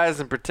close your eyes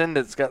and pretend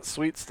it's got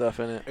sweet stuff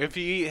in it. If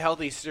you eat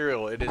healthy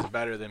cereal, it is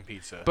better than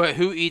pizza. But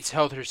who eats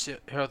healthy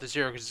cereal?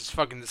 Because it's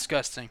fucking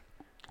disgusting.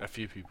 A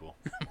few people.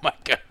 Oh my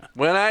God.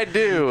 When I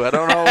do, I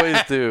don't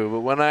always do, but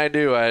when I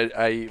do,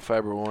 I eat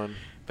Fiber One.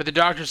 But the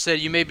doctor said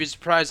you may be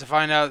surprised to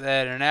find out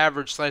that an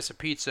average slice of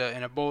pizza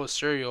and a bowl of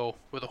cereal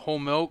with a whole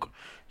milk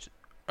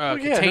yeah,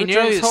 contain who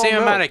nearly drinks the whole same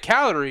amount milk? of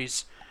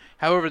calories.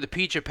 However, the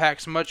pizza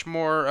packs much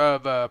more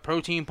of a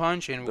protein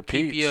punch and will The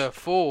keep peach. you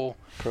full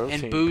Protein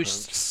and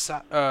boost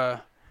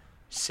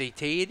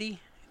satiety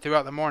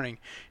throughout the morning.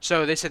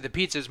 So they said the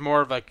pizza is more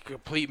of like a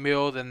complete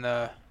meal than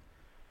the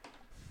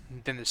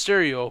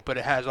cereal, but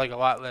it has like a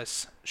lot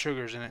less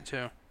sugars in it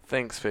too.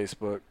 Thanks,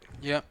 Facebook.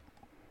 Yep.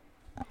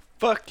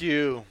 Fuck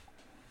you.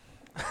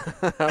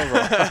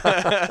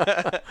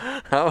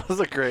 That was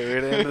a great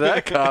way to end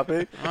that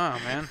copy. Oh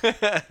man.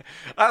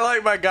 I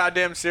like my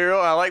goddamn cereal.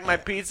 I like my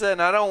pizza,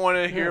 and I don't want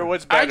to hear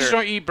what's better. I just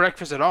don't eat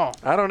breakfast at all.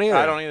 I don't either.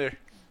 I don't either.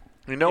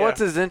 You know Yeah.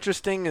 what's as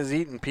interesting as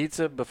eating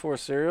pizza before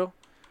cereal?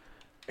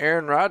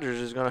 Aaron Rodgers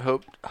is going to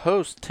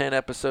host 10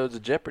 episodes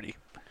of Jeopardy.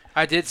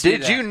 I did see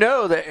Did that. you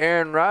know that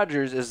Aaron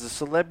Rodgers is the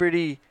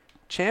celebrity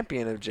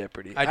champion of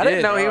Jeopardy? I didn't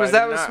did. know he No, was I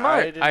that did was not.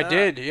 smart. I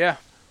did, yeah.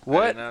 I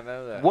What? did not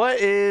know that. What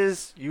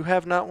is you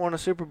have not won a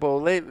Super Bowl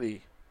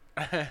lately?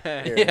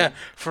 Yeah,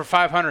 for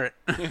 500.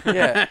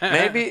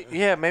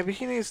 Yeah, maybe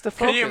he needs to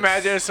focus. Can you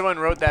imagine if someone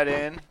wrote that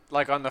in,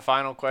 like on the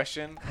final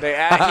question? He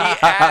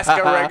asked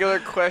a regular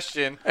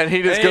question, And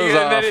he just and goes and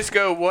off. then just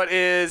go, "What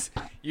is?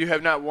 You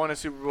have not won a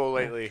Super Bowl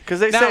lately." Because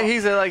they Now- say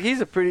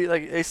he's a pretty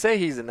they say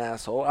he's an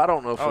asshole. I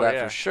don't know for Oh, that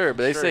yeah. for sure,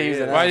 but they Sure say he he's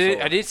an is. Well,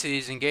 asshole. I did see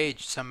he's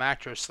engaged to some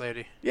actress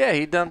lady. Yeah,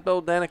 he dumped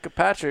old Danica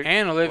Patrick.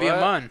 And Olivia What?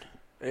 Munn.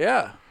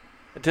 Yeah,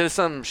 to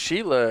some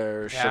Sheila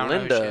or Yeah, I don't know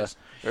who she Shalinda. is.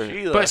 Or,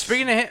 Sheila. But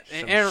speaking of him,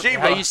 Some Aaron, Shiva.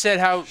 how you said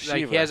how like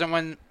Shiva. he hasn't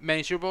won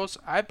many Super Bowls,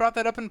 I brought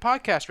that up in the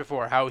podcast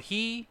before. How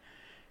he,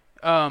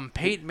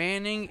 Peyton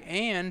Manning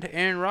and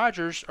Aaron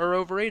Rodgers are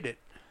overrated.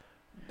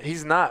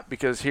 he's not,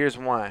 because here's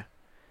why.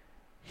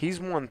 He's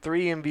won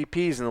 3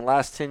 MVPs in the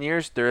last 10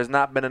 years. There has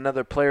not been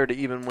another player to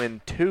even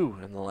win 2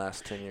 in the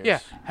last 10 years. Yeah.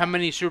 How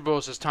many Super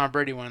Bowls has Tom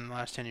Brady won in the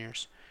last 10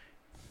 years?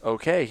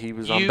 Okay, he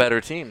was on You-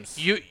 better teams.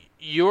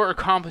 Your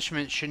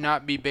accomplishments should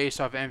not be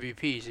based off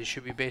MVPs. It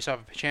should be based off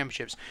of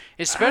championships.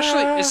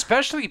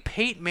 Especially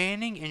Peyton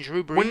Manning and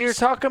Drew Brees. When you're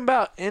talking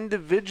about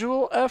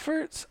individual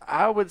efforts,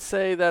 I would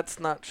say that's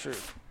not true.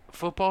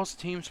 Football's a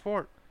team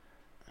sport.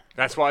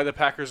 That's why the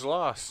Packers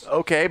lost.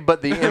 Okay,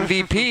 but the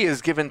MVP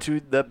is given to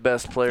the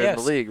best player in Yes.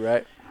 the league,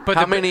 right? But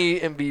How the- many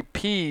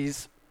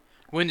MVPs?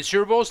 Win the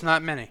Super Bowls?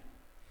 Not many.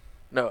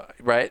 No,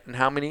 right? And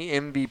how many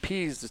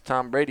MVPs does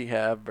Tom Brady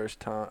have versus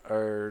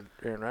Aaron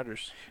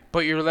Rodgers?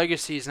 But your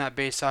legacy is not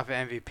based off of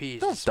MVPs.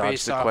 Don't it's dodge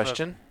based the off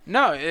question.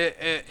 No,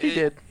 He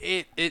did.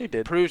 It He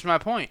did. proves my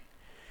point.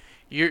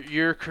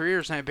 Your career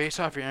is not based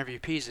off your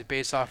MVPs. It's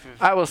based off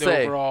of I will the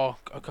say, overall.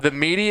 The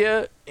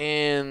media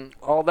and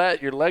all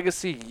that, your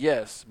legacy,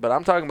 yes. But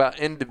I'm talking about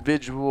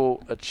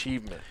individual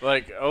achievement.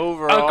 Like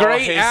overall, a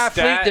great his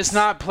athlete stats, does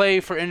not play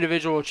for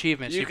individual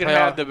achievements. You can play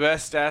have all- the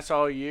best stats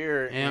all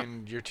year, Yeah.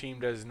 and your team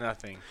does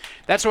nothing.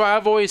 That's why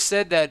I've always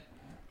said that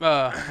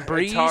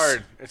Breeze, It's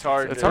hard. It's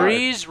hard. It's to- hard.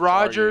 Breeze,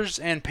 Rodgers,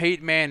 and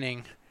Peyton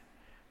Manning,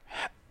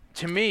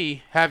 to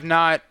me, have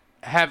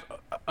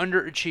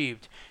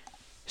underachieved.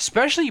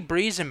 Especially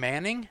Breeze and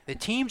Manning,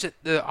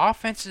 the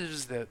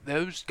offenses that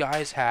those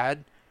guys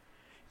had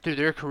through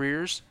their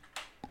careers,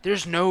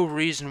 there's no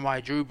reason why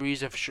Drew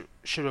Brees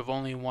should have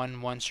only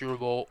won one Super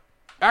Bowl.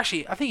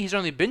 Actually, I think he's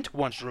only been to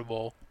one Super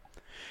Bowl.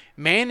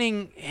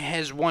 Manning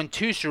has won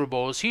 2 Super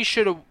Bowls. He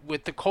should have,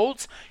 with the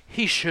Colts,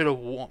 he should have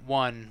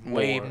won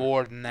way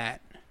more than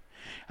that.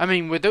 I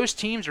mean, with those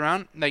teams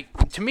around,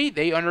 like, to me,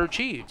 they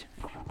underachieved.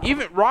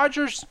 Even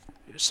Rodgers,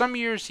 some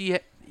years he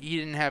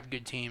didn't have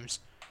good teams,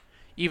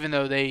 even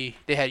though they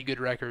had good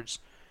records.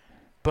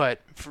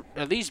 But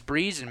at least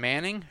Breeze and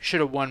Manning should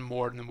have won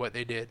more than what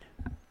they did.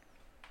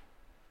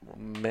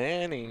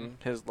 Manning,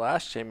 his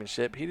last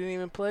championship, he didn't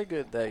even play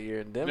good that year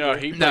in Denver. No,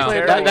 he No,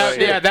 played terrible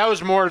terrible. that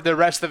was more the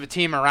rest of the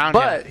team around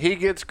But him. he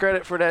gets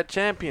credit for that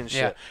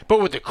championship. Yeah, but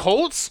with the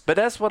Colts, But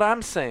that's what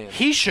I'm saying.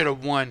 he should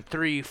have won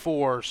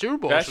 3-4 Super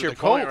Bowls. That's with your the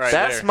point Colts. right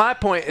That's there. my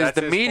point. Is That's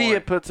the his media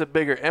point. puts a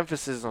bigger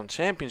emphasis on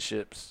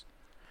championships.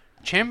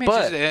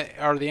 Championships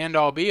are the end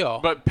all be all.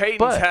 But Peyton's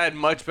But- had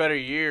much better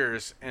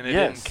years, and it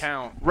Yes. didn't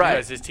count Right.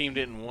 because his team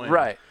didn't win.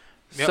 Right.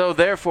 Yep. So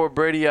therefore,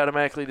 Brady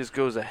automatically just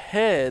goes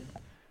ahead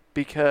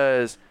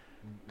because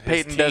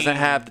Peyton doesn't team-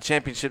 have the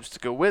championships to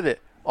go with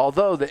it.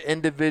 Although the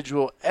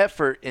individual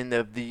effort in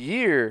the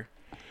year,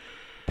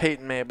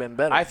 Peyton may have been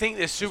better. I think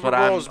the Super what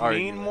I'm Bowls mean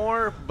arguing.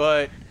 more,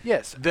 but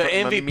yes, the from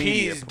a media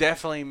MVPs point.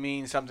 definitely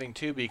mean something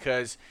too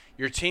because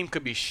your team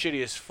could be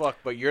shitty as fuck,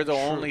 but you're the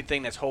only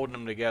thing that's holding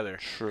them together.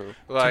 True.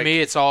 Like, to me,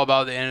 it's all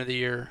about the end of the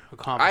year I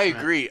accomplishment.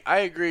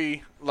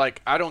 agree.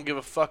 Like, I don't give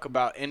a fuck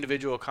about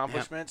individual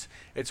accomplishments.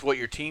 It's what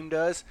your team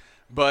does.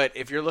 But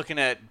if you're looking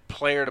at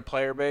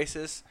player-to-player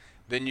basis,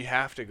 then you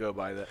have to go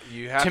by that.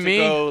 You have to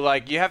go,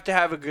 like, you have to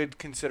have a good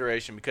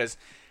consideration because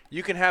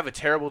you can have a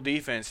terrible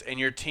defense and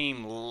your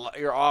team,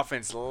 your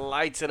offense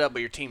lights it up, but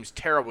your team's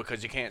terrible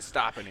because you can't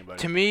stop anybody.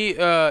 To me,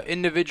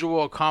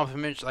 individual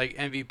accomplishments like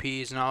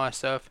MVPs and all that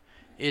stuff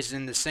is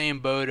in the same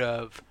boat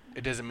of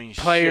it doesn't mean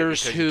players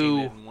shit because your who-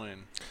 team didn't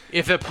win.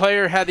 if a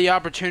player had the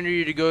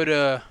opportunity to go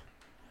to,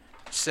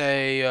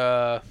 say,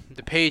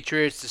 the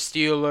Patriots, the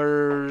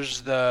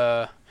Steelers,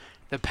 the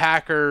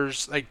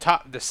Packers, like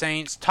the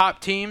Saints,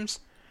 top teams.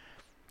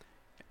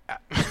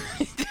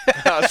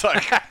 I was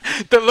like,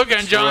 The look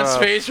on John's rough.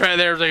 face right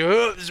there was like,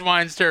 "Oh, this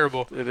wine's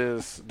terrible." It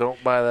is.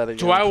 Don't buy that again.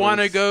 Do I want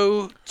to please.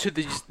 go to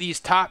these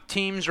top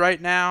teams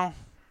right now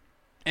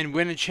and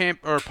win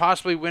or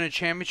possibly win a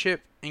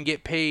championship and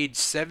get paid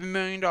 $7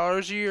 million a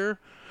year,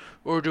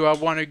 or do I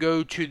want to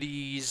go to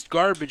these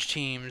garbage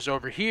teams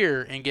over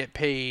here and get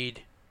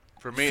paid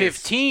for me,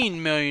 $15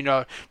 million?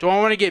 Do I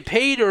want to get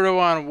paid or do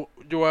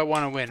I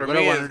want to win? For What do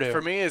me, I want to do?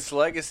 for me, it's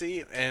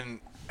legacy and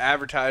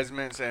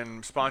advertisements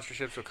and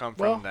sponsorships will come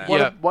Well, from that.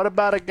 Yeah. what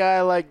about a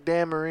guy like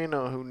Dan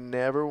Marino who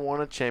never won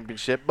a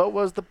championship but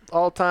was the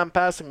all-time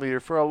passing leader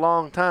for a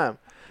long time?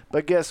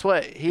 But guess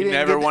what? He didn't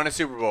never get won a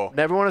Super Bowl.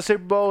 Never won a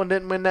Super Bowl and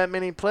didn't win that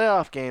many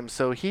playoff games,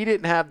 so he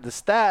didn't have the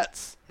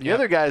stats. The Yep.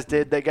 other guys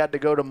did. They got to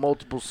go to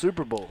multiple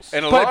Super Bowls.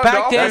 And a But lot of back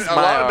Dolphins, then- a That's lot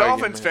my of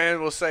Dolphins argument. fans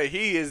will say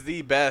he is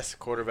the best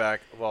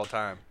quarterback of all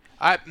time.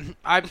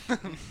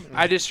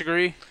 I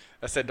disagree.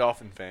 I said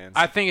Dolphin fans.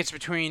 I think it's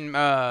between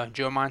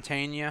Joe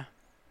Montana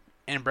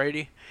and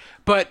Brady,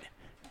 but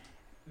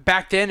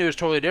back then it was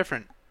totally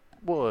different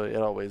Well, it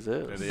always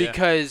is. Yeah.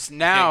 because Can't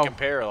now.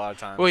 compare a lot of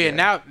times. Well, yeah,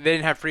 now they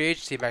didn't have free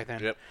agency back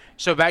then. Yep.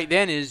 So back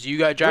then is you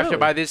got drafted Really?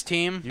 by this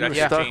team. You were That's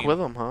yeah. stuck team. with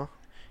them, huh?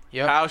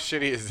 Yep. How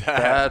shitty is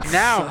that? That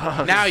Now,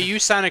 sucks. now you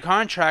sign a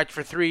contract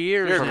for 3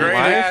 years. You're a and great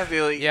life?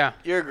 athlete. Yeah.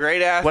 You're a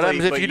great athlete. What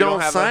happens if but you don't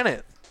have sign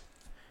it?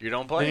 You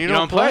don't play. Then You you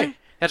don't don't play. play?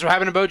 That's what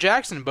happened to Bo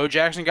Jackson. Bo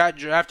Jackson got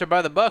drafted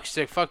by the Bucks.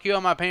 He said, "Fuck you,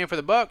 I'm not paying for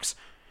the Bucks."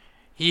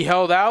 He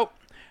held out,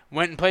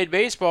 went and played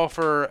baseball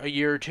for a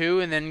year or two,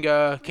 and then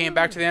came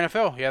back to the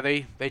NFL. Yeah,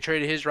 they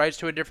traded his rights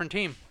to a different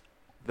team.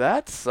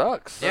 That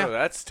sucks. Yeah. Oh,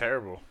 that's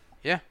terrible.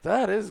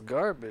 That is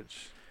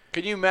garbage.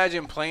 Could you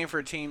imagine playing for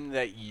a team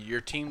that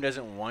your team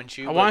doesn't want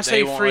you? I but want to they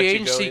say won't free let you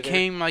go agency either?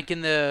 came like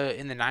in the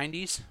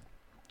 90s.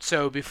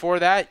 So before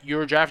that, you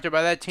were drafted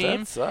by that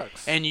team, That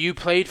sucks. and you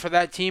played for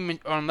that team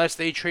unless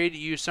they traded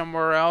you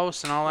somewhere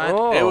else and all that.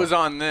 Oh, It was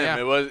on them. Yeah.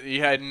 It was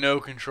you had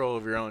no control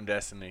of your own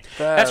destiny.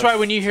 That's why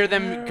when you hear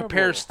them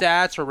compare terrible.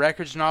 stats or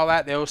records and all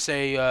that, they'll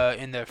say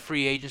in the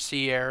free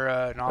agency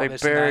era and all like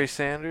this Barry and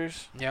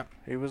Sanders. that. Yep.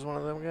 He was one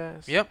of them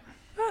guys. Yep.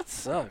 That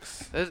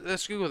sucks.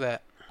 Let's Google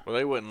that. Well,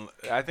 they wouldn't.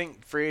 I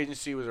think free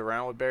agency was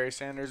around with Barry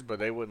Sanders, but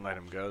they wouldn't let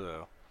him go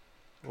though.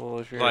 Well,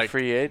 if you're Like- a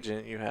free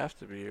agent, you have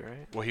to be,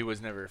 right? Well, he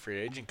was never a free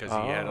agent because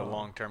he had a Oh.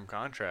 long-term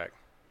contract.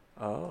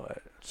 Oh.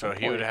 So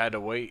he would have had to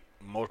wait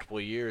multiple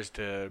years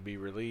to be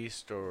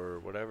released or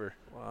whatever.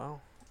 Wow.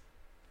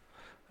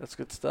 That's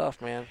good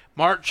stuff, man.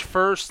 March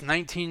 1st,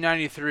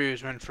 1993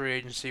 is when free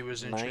agency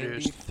was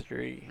introduced.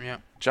 93. Yeah.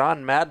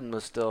 John Madden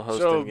was still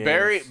hosting So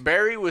games.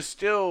 Barry was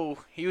still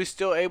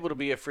able to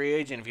be a free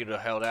agent if he'd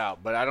have held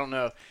out, but I don't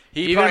know.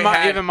 Even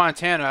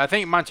Montana. I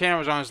think Montana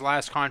was on his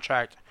last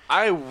contract.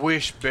 I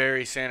wish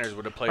Barry Sanders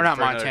would have played Or not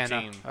for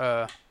Montana.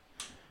 another team.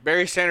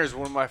 Barry Sanders is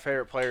one of my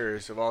favorite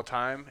players of all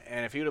time,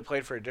 and if he would have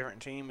played for a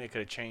different team, it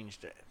could have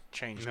changed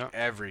Yep.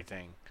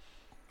 everything.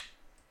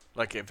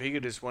 Like if he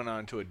could just went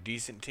on to a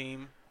decent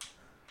team,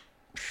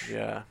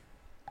 Yeah.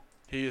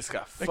 he just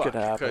got It could fucked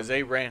happen. because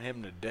they ran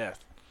him to death.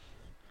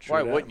 True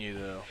Why that. wouldn't you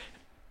though?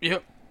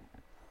 Yep.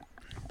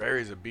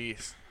 Barry's a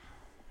beast.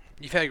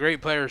 You've had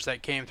great players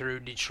that came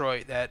through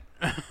Detroit that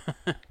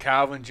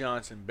Calvin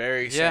Johnson,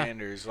 Barry Yeah.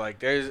 Sanders,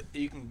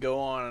 you can go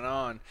on and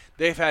on.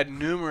 They've had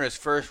numerous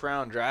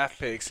first-round draft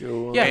picks.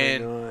 Yeah.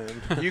 And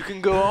you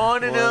can go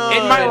on and on.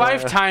 in my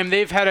lifetime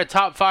they've had a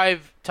top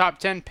 5, top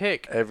 10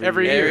 pick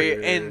every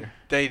year.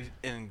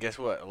 And guess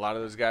what? A lot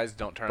of those guys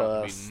don't turn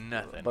out to be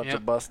nothing. Bunch Yep.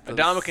 of busters.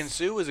 Adamkin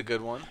Sue was a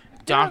good one.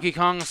 Donkey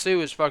Kong Sue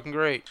is fucking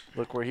great.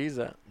 Look where he's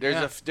at.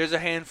 There's a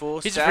handful.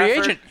 He's Stafford, a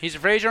free agent. He's a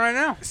free agent right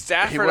now.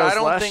 Stafford, He was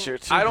last year,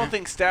 too. I don't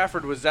think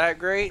Stafford was that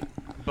great,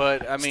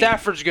 but I mean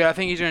Stafford's good. I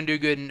think he's going to do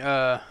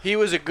good. he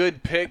was a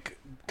good pick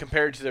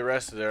compared to the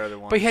rest of their other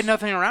ones. But he had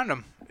nothing around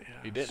him.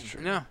 He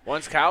didn't. No.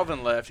 Once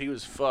Calvin left, he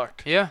was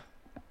fucked. Yeah.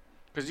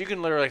 Because you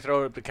can literally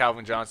throw it up to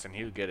Calvin Johnson,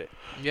 he would get it.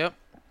 Yep.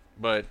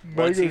 But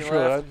once he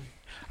left,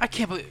 I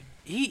can't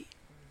believe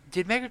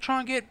did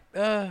Megatron get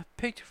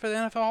picked for the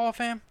NFL Hall of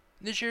Fame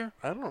this year?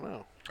 I don't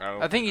know.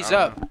 I think he's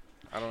up.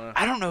 I don't know.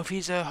 I don't know if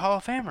he's a Hall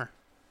of Famer.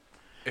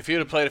 If he would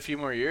have played a few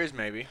more years,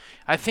 maybe.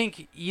 I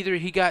think either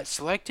he got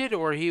selected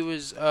or he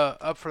was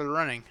up for the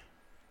running.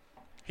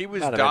 He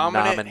was Might have been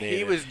dominant. nominated.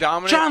 He was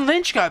dominant. John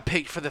Lynch got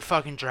picked for the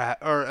fucking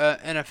draft or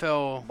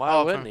NFL. Why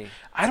Hall of wouldn't Fame. he?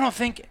 I don't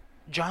think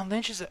John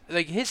Lynch is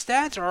like his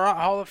stats are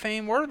Hall of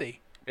Fame worthy.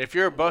 If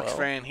you're a Bucks Well.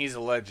 fan, he's a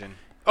legend.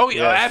 Oh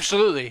yeah, Yes.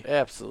 absolutely.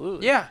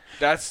 Absolutely. Yeah,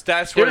 That's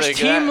where there's they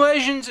team get.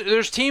 legends.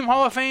 There's team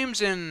Hall of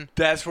Fames and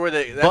That's where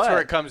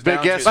it comes but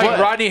down guess to. like what?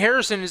 Rodney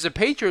Harrison is a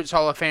Patriots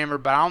Hall of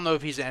Famer, but I don't know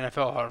if he's an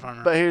NFL Hall of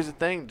Famer. But here's the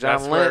thing,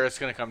 That's John where Lynch. it's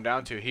going to come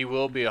down to. He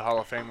will be a Hall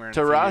of Famer in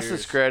To a few Ross's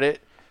years.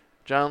 credit,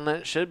 John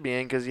Lynch should be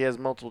in because he has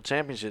multiple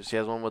championships. He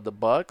has one with the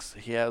Bucks.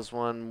 He has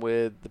one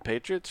with the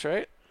Patriots,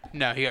 right?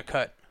 No, he got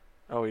cut.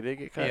 Oh, he did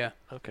get cut? Yeah.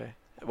 Okay.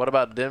 What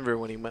about Denver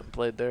when he went and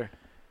played there?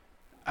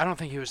 I don't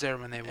think he was there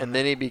when they won. And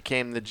then he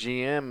became the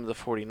GM of the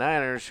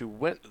 49ers who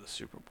went to the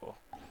Super Bowl.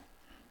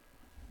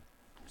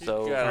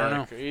 So, I don't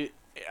know.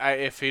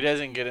 If he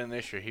doesn't get in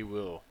this year, he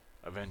will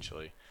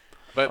eventually.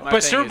 But my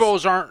But thing Super is-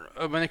 Bowls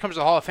aren't when it comes to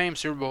the Hall of Fame.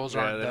 Super Bowls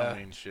Yeah, aren't. they don't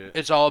mean shit.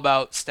 It's all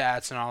about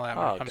stats and all that.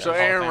 When Oh, it comes So to the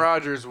Hall of Aaron Fame.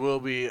 Rodgers will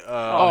be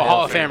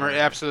Hall of Famer,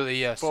 absolutely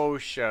yes. Full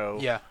show.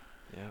 Yeah.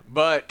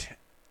 But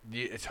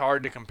it's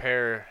hard to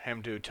compare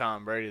him to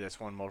Tom Brady that's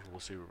won multiple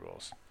Super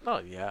Bowls. oh,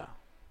 yeah.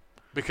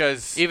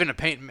 Because Even a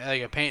Peyton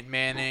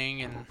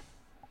Manning and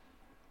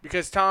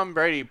Tom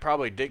Brady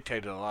probably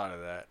dictated a lot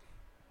of that.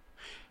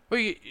 well,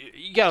 you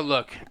gotta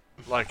look.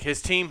 Like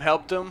his team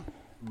helped him,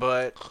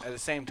 but at the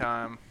same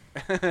time,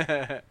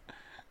 The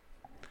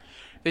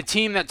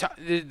team that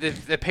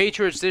the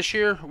Patriots this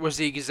year was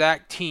the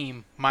exact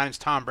team minus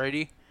Tom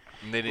Brady.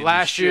 they didn't do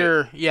Last shit.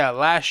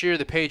 year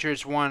the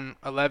Patriots won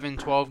 11,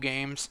 12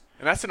 games.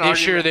 And that's an This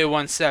argument. year they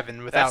won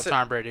 7 without That's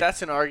Tom Brady.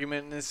 That's an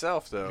argument in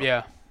itself, though.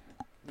 Yeah.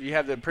 You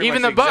have pretty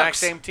Even much the exact Bucks.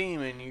 same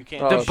team, and you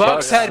can't. Oh, The the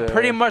Bucks Bucks, had uh,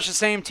 pretty much the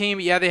same team.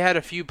 Yeah, they had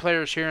a few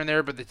players here and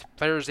there, but the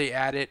players they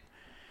added.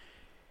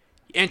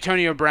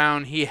 Antonio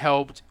Brown, he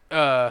helped.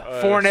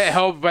 Fournette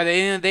helped, but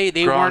they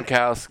weren't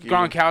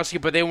Gronkowski,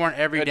 but they weren't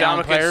every down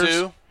Ndamukong players.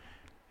 Suh?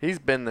 He's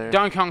been there.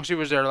 Gronkowski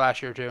was there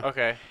last year too.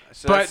 Okay.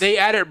 So But that's- they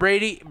added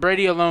Brady.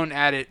 Brady alone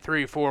added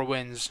 3 or 4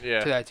 wins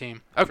Yeah. to that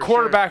team. A For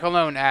quarterback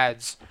alone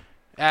adds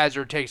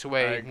or takes I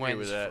away agree wins.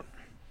 with that.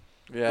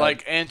 Yeah.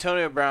 Like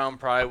Antonio Brown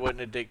probably wouldn't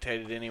have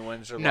dictated any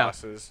wins or No.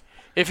 losses.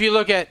 If you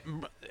look at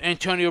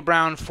Antonio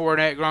Brown,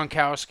 Fournette,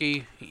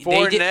 Gronkowski,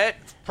 Fournette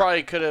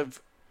probably could have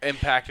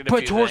impacted.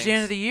 But towards the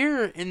end of the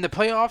year, in the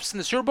playoffs, in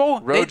the Super Bowl,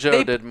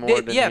 Rojo did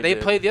more than he they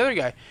did. played the other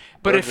guy.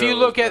 But if Rojo you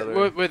look was at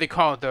better. what they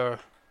call it,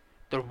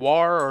 the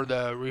WAR or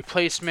the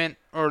replacement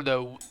or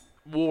the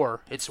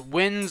WAR, it's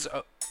wins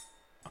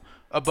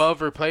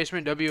above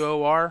replacement,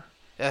 WOR,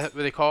 that's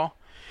what they call.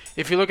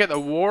 If you look at the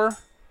WAR,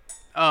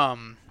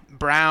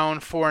 Brown,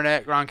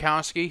 Fournette,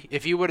 Gronkowski,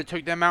 if you would have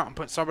took them out and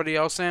put somebody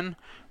else in,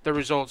 the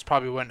results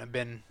probably wouldn't have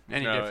been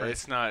any different.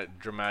 It's not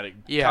dramatic.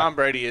 Yeah. Tom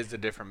Brady is the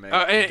different man.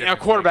 A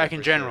quarterback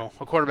in general.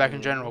 A quarterback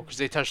in general, because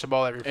they touch the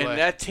ball every play. And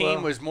that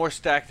team was more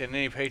stacked than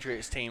any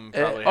Patriots team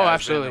probably has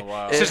absolutely. been in a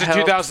while. Since the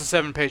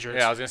 2007 Patriots.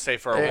 Yeah, I was going to say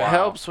for a while. It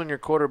helps when your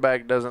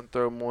quarterback doesn't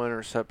throw more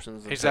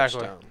interceptions than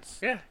touchdowns.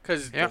 Yeah,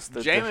 because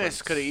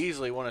Jameis could have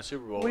easily won a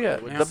Super Bowl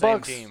with the the same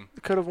Bucs team.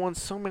 Could have won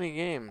so many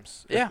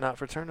games if not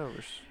for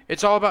turnovers.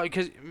 It's all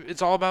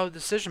about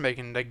decision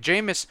making. Like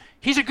Jameis,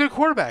 he's a good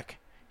quarterback.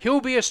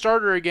 He'll be a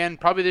starter again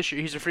probably this year.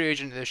 He's a free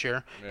agent this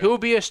year. Yeah. He'll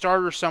be a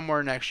starter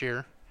somewhere next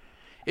year.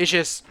 It's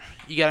just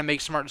you got to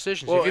make smart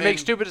decisions. If you make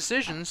stupid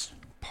decisions,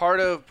 part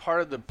of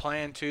the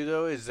plan too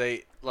though is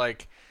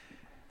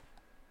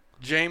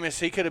Jameis,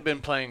 he could have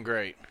been playing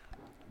great,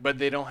 but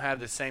they don't have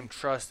the same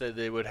trust that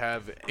they would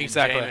have in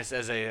Jameis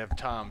as they have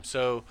Tom.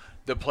 So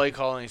the play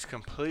calling is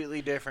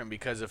completely different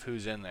because of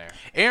who's in there.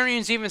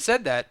 Arians even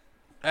said that.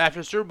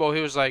 After the Super Bowl,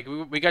 he was like,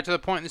 we got to the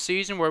point in the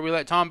season where we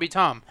let Tom be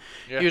Tom.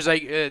 Yeah. He was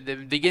like,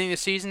 the beginning of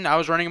the season, I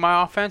was running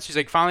my offense. He's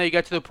like, finally, I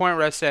got to the point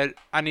where I said,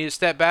 I need to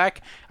step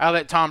back. I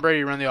let Tom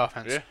Brady run the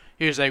offense. Yeah.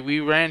 He was like,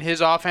 we ran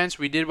his offense.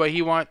 We did what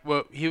he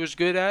was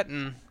good at.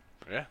 And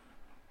yeah,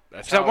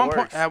 that's how it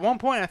works. At one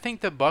point, I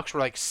think the Bucs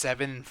were like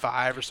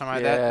 7-5 or something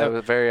like that. Yeah, it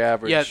was very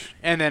average. Yeah,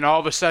 and then all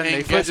of a sudden,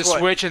 they flipped the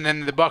switch, and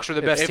then the Bucs were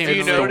the best team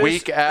in the league. The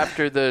week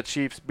after the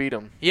Chiefs beat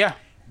them. Yeah.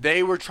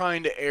 They were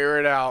trying to air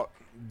it out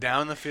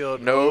down the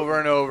field over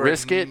and over.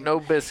 Risk it, no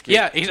biscuit.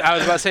 Yeah, I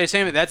was about to say the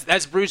same thing.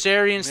 That's Bruce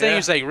Arians' thing.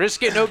 He's like,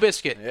 risk it, no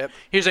biscuit. Yep.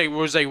 He was like,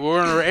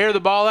 we're going to air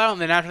the ball out,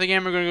 and then after the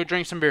game, we're going to go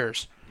drink some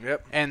beers.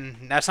 Yep. And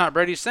that's not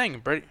Brady's thing.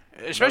 Brady,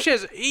 especially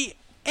as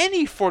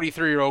any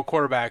 43-year-old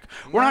quarterback,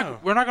 we're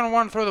not going to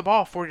want to throw the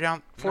ball 40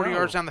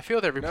 yards down the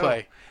field every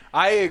play.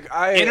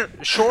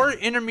 Short,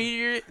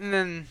 intermediate, and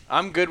then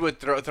I'm good with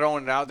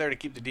throwing it out there to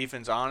keep the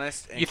defense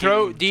honest. And you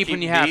throw deep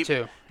when you have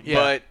to.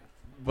 Yeah.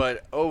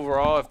 But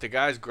overall, if the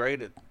guy's great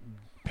at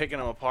picking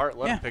them apart,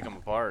 let him pick them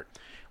apart.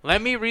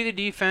 Let me read the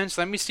defense.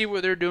 Let me see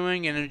what they're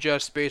doing and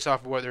adjust based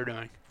off of what they're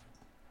doing.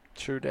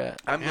 True that.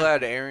 I'm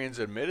glad Arians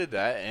admitted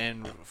that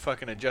and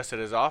fucking adjusted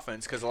his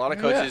offense because a lot of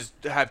coaches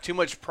have too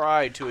much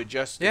pride to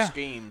adjust their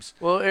schemes.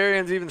 Well,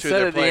 Arians even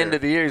said at the end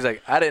of the year, he's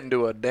like, I didn't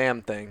do a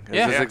damn thing.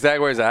 That's exactly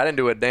what he said. I didn't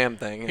do a damn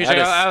thing. He's like,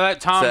 I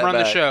let Tom run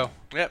the show.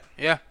 Yep.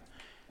 Yeah.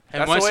 And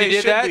that's once the way he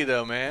did it should be,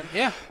 though, man.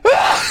 Yeah.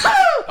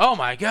 Oh,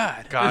 my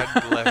God. God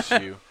bless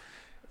you.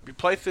 You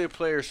play through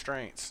players'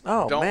 strengths.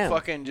 Oh, Don't man.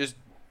 fucking just...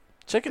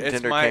 Chicken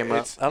tender came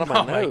up out of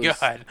my nose. Oh, my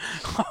God.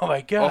 Oh,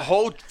 my God. A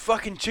whole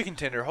fucking chicken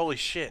tender. Holy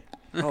shit.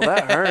 Oh,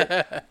 that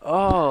hurt.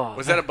 Oh.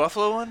 Was that a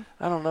buffalo one?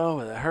 I don't know,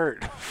 but it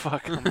hurt.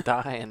 Fuck, I'm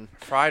dying.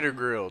 Fried or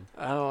grilled?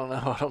 I don't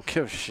know. I don't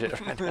give a shit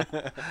right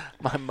now.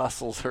 My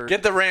muscles hurt.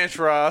 Get the ranch,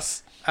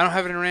 Ross. I don't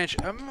have any ranch.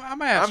 I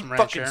might have some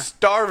ranch. I'm fucking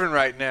starving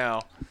right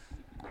now.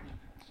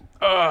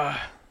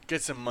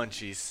 Get some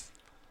munchies.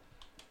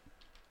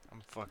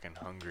 I'm fucking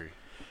hungry.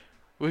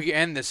 We can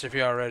end this if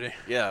you're all ready.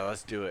 Yeah,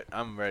 let's do it.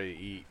 I'm ready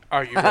to eat.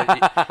 Are you ready?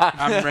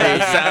 I'm ready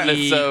to sounded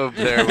eat. so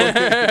terrible.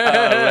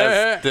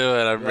 Let's do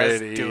it. I'm ready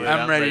to eat.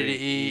 I'm ready to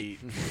eat.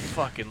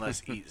 Fucking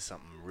let's eat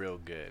something real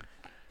good.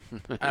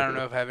 I don't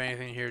know if I have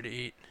anything here to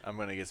eat. I'm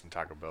going to get some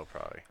Taco Bell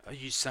probably. Oh,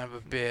 you son of a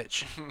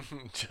bitch.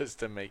 Just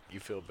to make you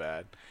feel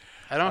bad.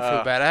 I don't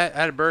feel bad. I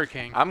had a Burger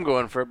King. I'm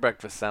going for a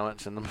breakfast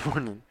sandwich in the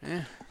morning.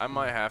 Yeah. I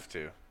might have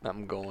to.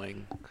 I'm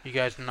going. You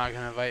guys are not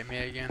going to invite me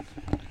again?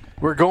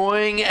 We're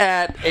going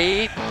at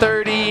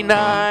 8:30,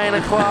 9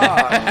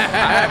 o'clock. I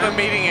have a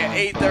meeting at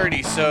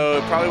 8:30, so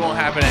it probably won't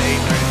happen at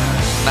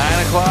 8:30.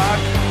 9 o'clock?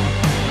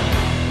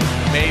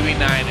 Maybe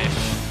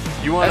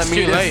 9-ish. You want to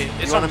meet us?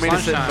 It's You want to meet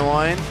us at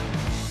Loin?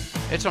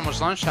 It's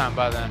almost lunchtime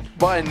by then.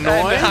 By 9?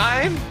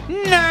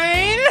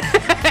 9?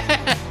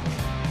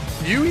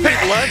 You eat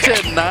lunch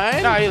at 9?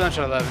 No, I eat lunch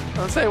at 11.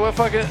 Let's say what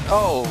fucking...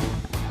 Oh.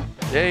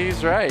 Yeah,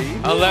 he's right.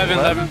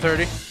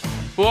 11:30.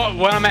 Well,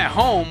 when I'm at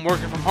home,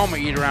 working from home, I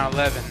eat around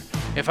 11.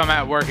 If I'm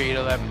at work, I eat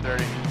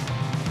 11:30.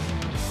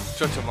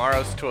 So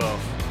tomorrow's 12.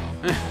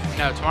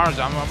 No,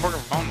 I'm working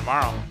from home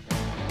tomorrow.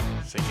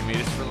 So you can meet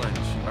us for lunch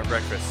or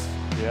breakfast.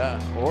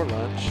 Yeah, or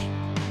lunch.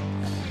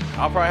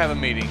 I'll probably have a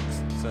meeting,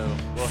 so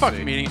we'll Fuck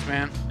see. meetings,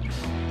 man.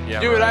 Yeah,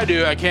 do what I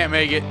do. I can't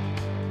make it.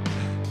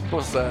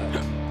 What's that?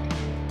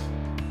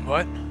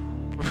 What?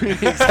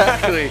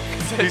 Exactly.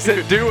 He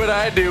said, do what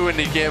I do when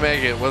you can't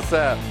make it. What's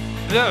that?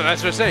 No,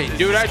 that's what I say.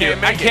 Do what I do.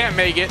 I can't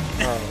make it.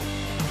 Oh.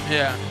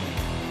 Yeah.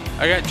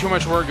 I got too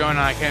much work going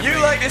on. I can't make it.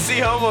 You like to see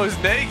homos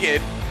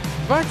naked.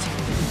 What?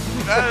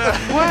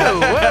 Whoa.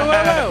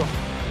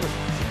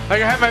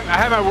 Like I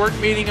had my work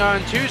meeting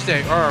on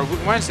Tuesday or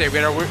Wednesday. We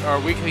had our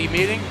weekly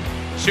meeting.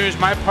 As soon as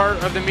my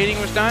part of the meeting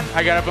was done,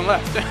 I got up and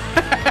left.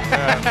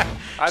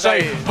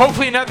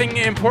 Hopefully nothing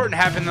important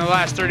happened in the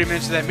last 30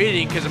 minutes of that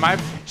meeting because as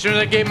soon as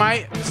I gave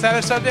my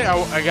status update,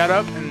 I got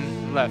up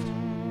and left.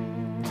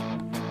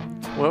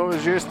 What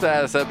was your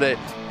status update?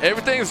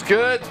 Everything's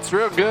good. It's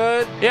real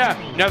good. Yeah,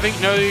 no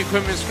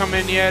equipment's come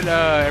in yet.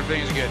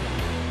 Everything's good.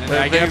 And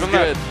I get up and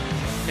good.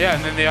 left. Yeah,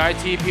 and then the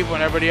IT people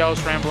and everybody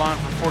else ramble on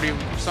for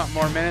 40-something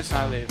more minutes, and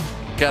I leave.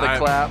 Gotta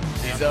clap.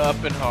 He's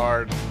up and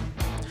hard.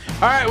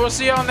 All right, we'll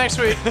see y'all next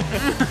week.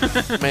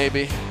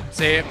 Maybe.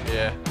 See ya.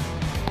 Yeah.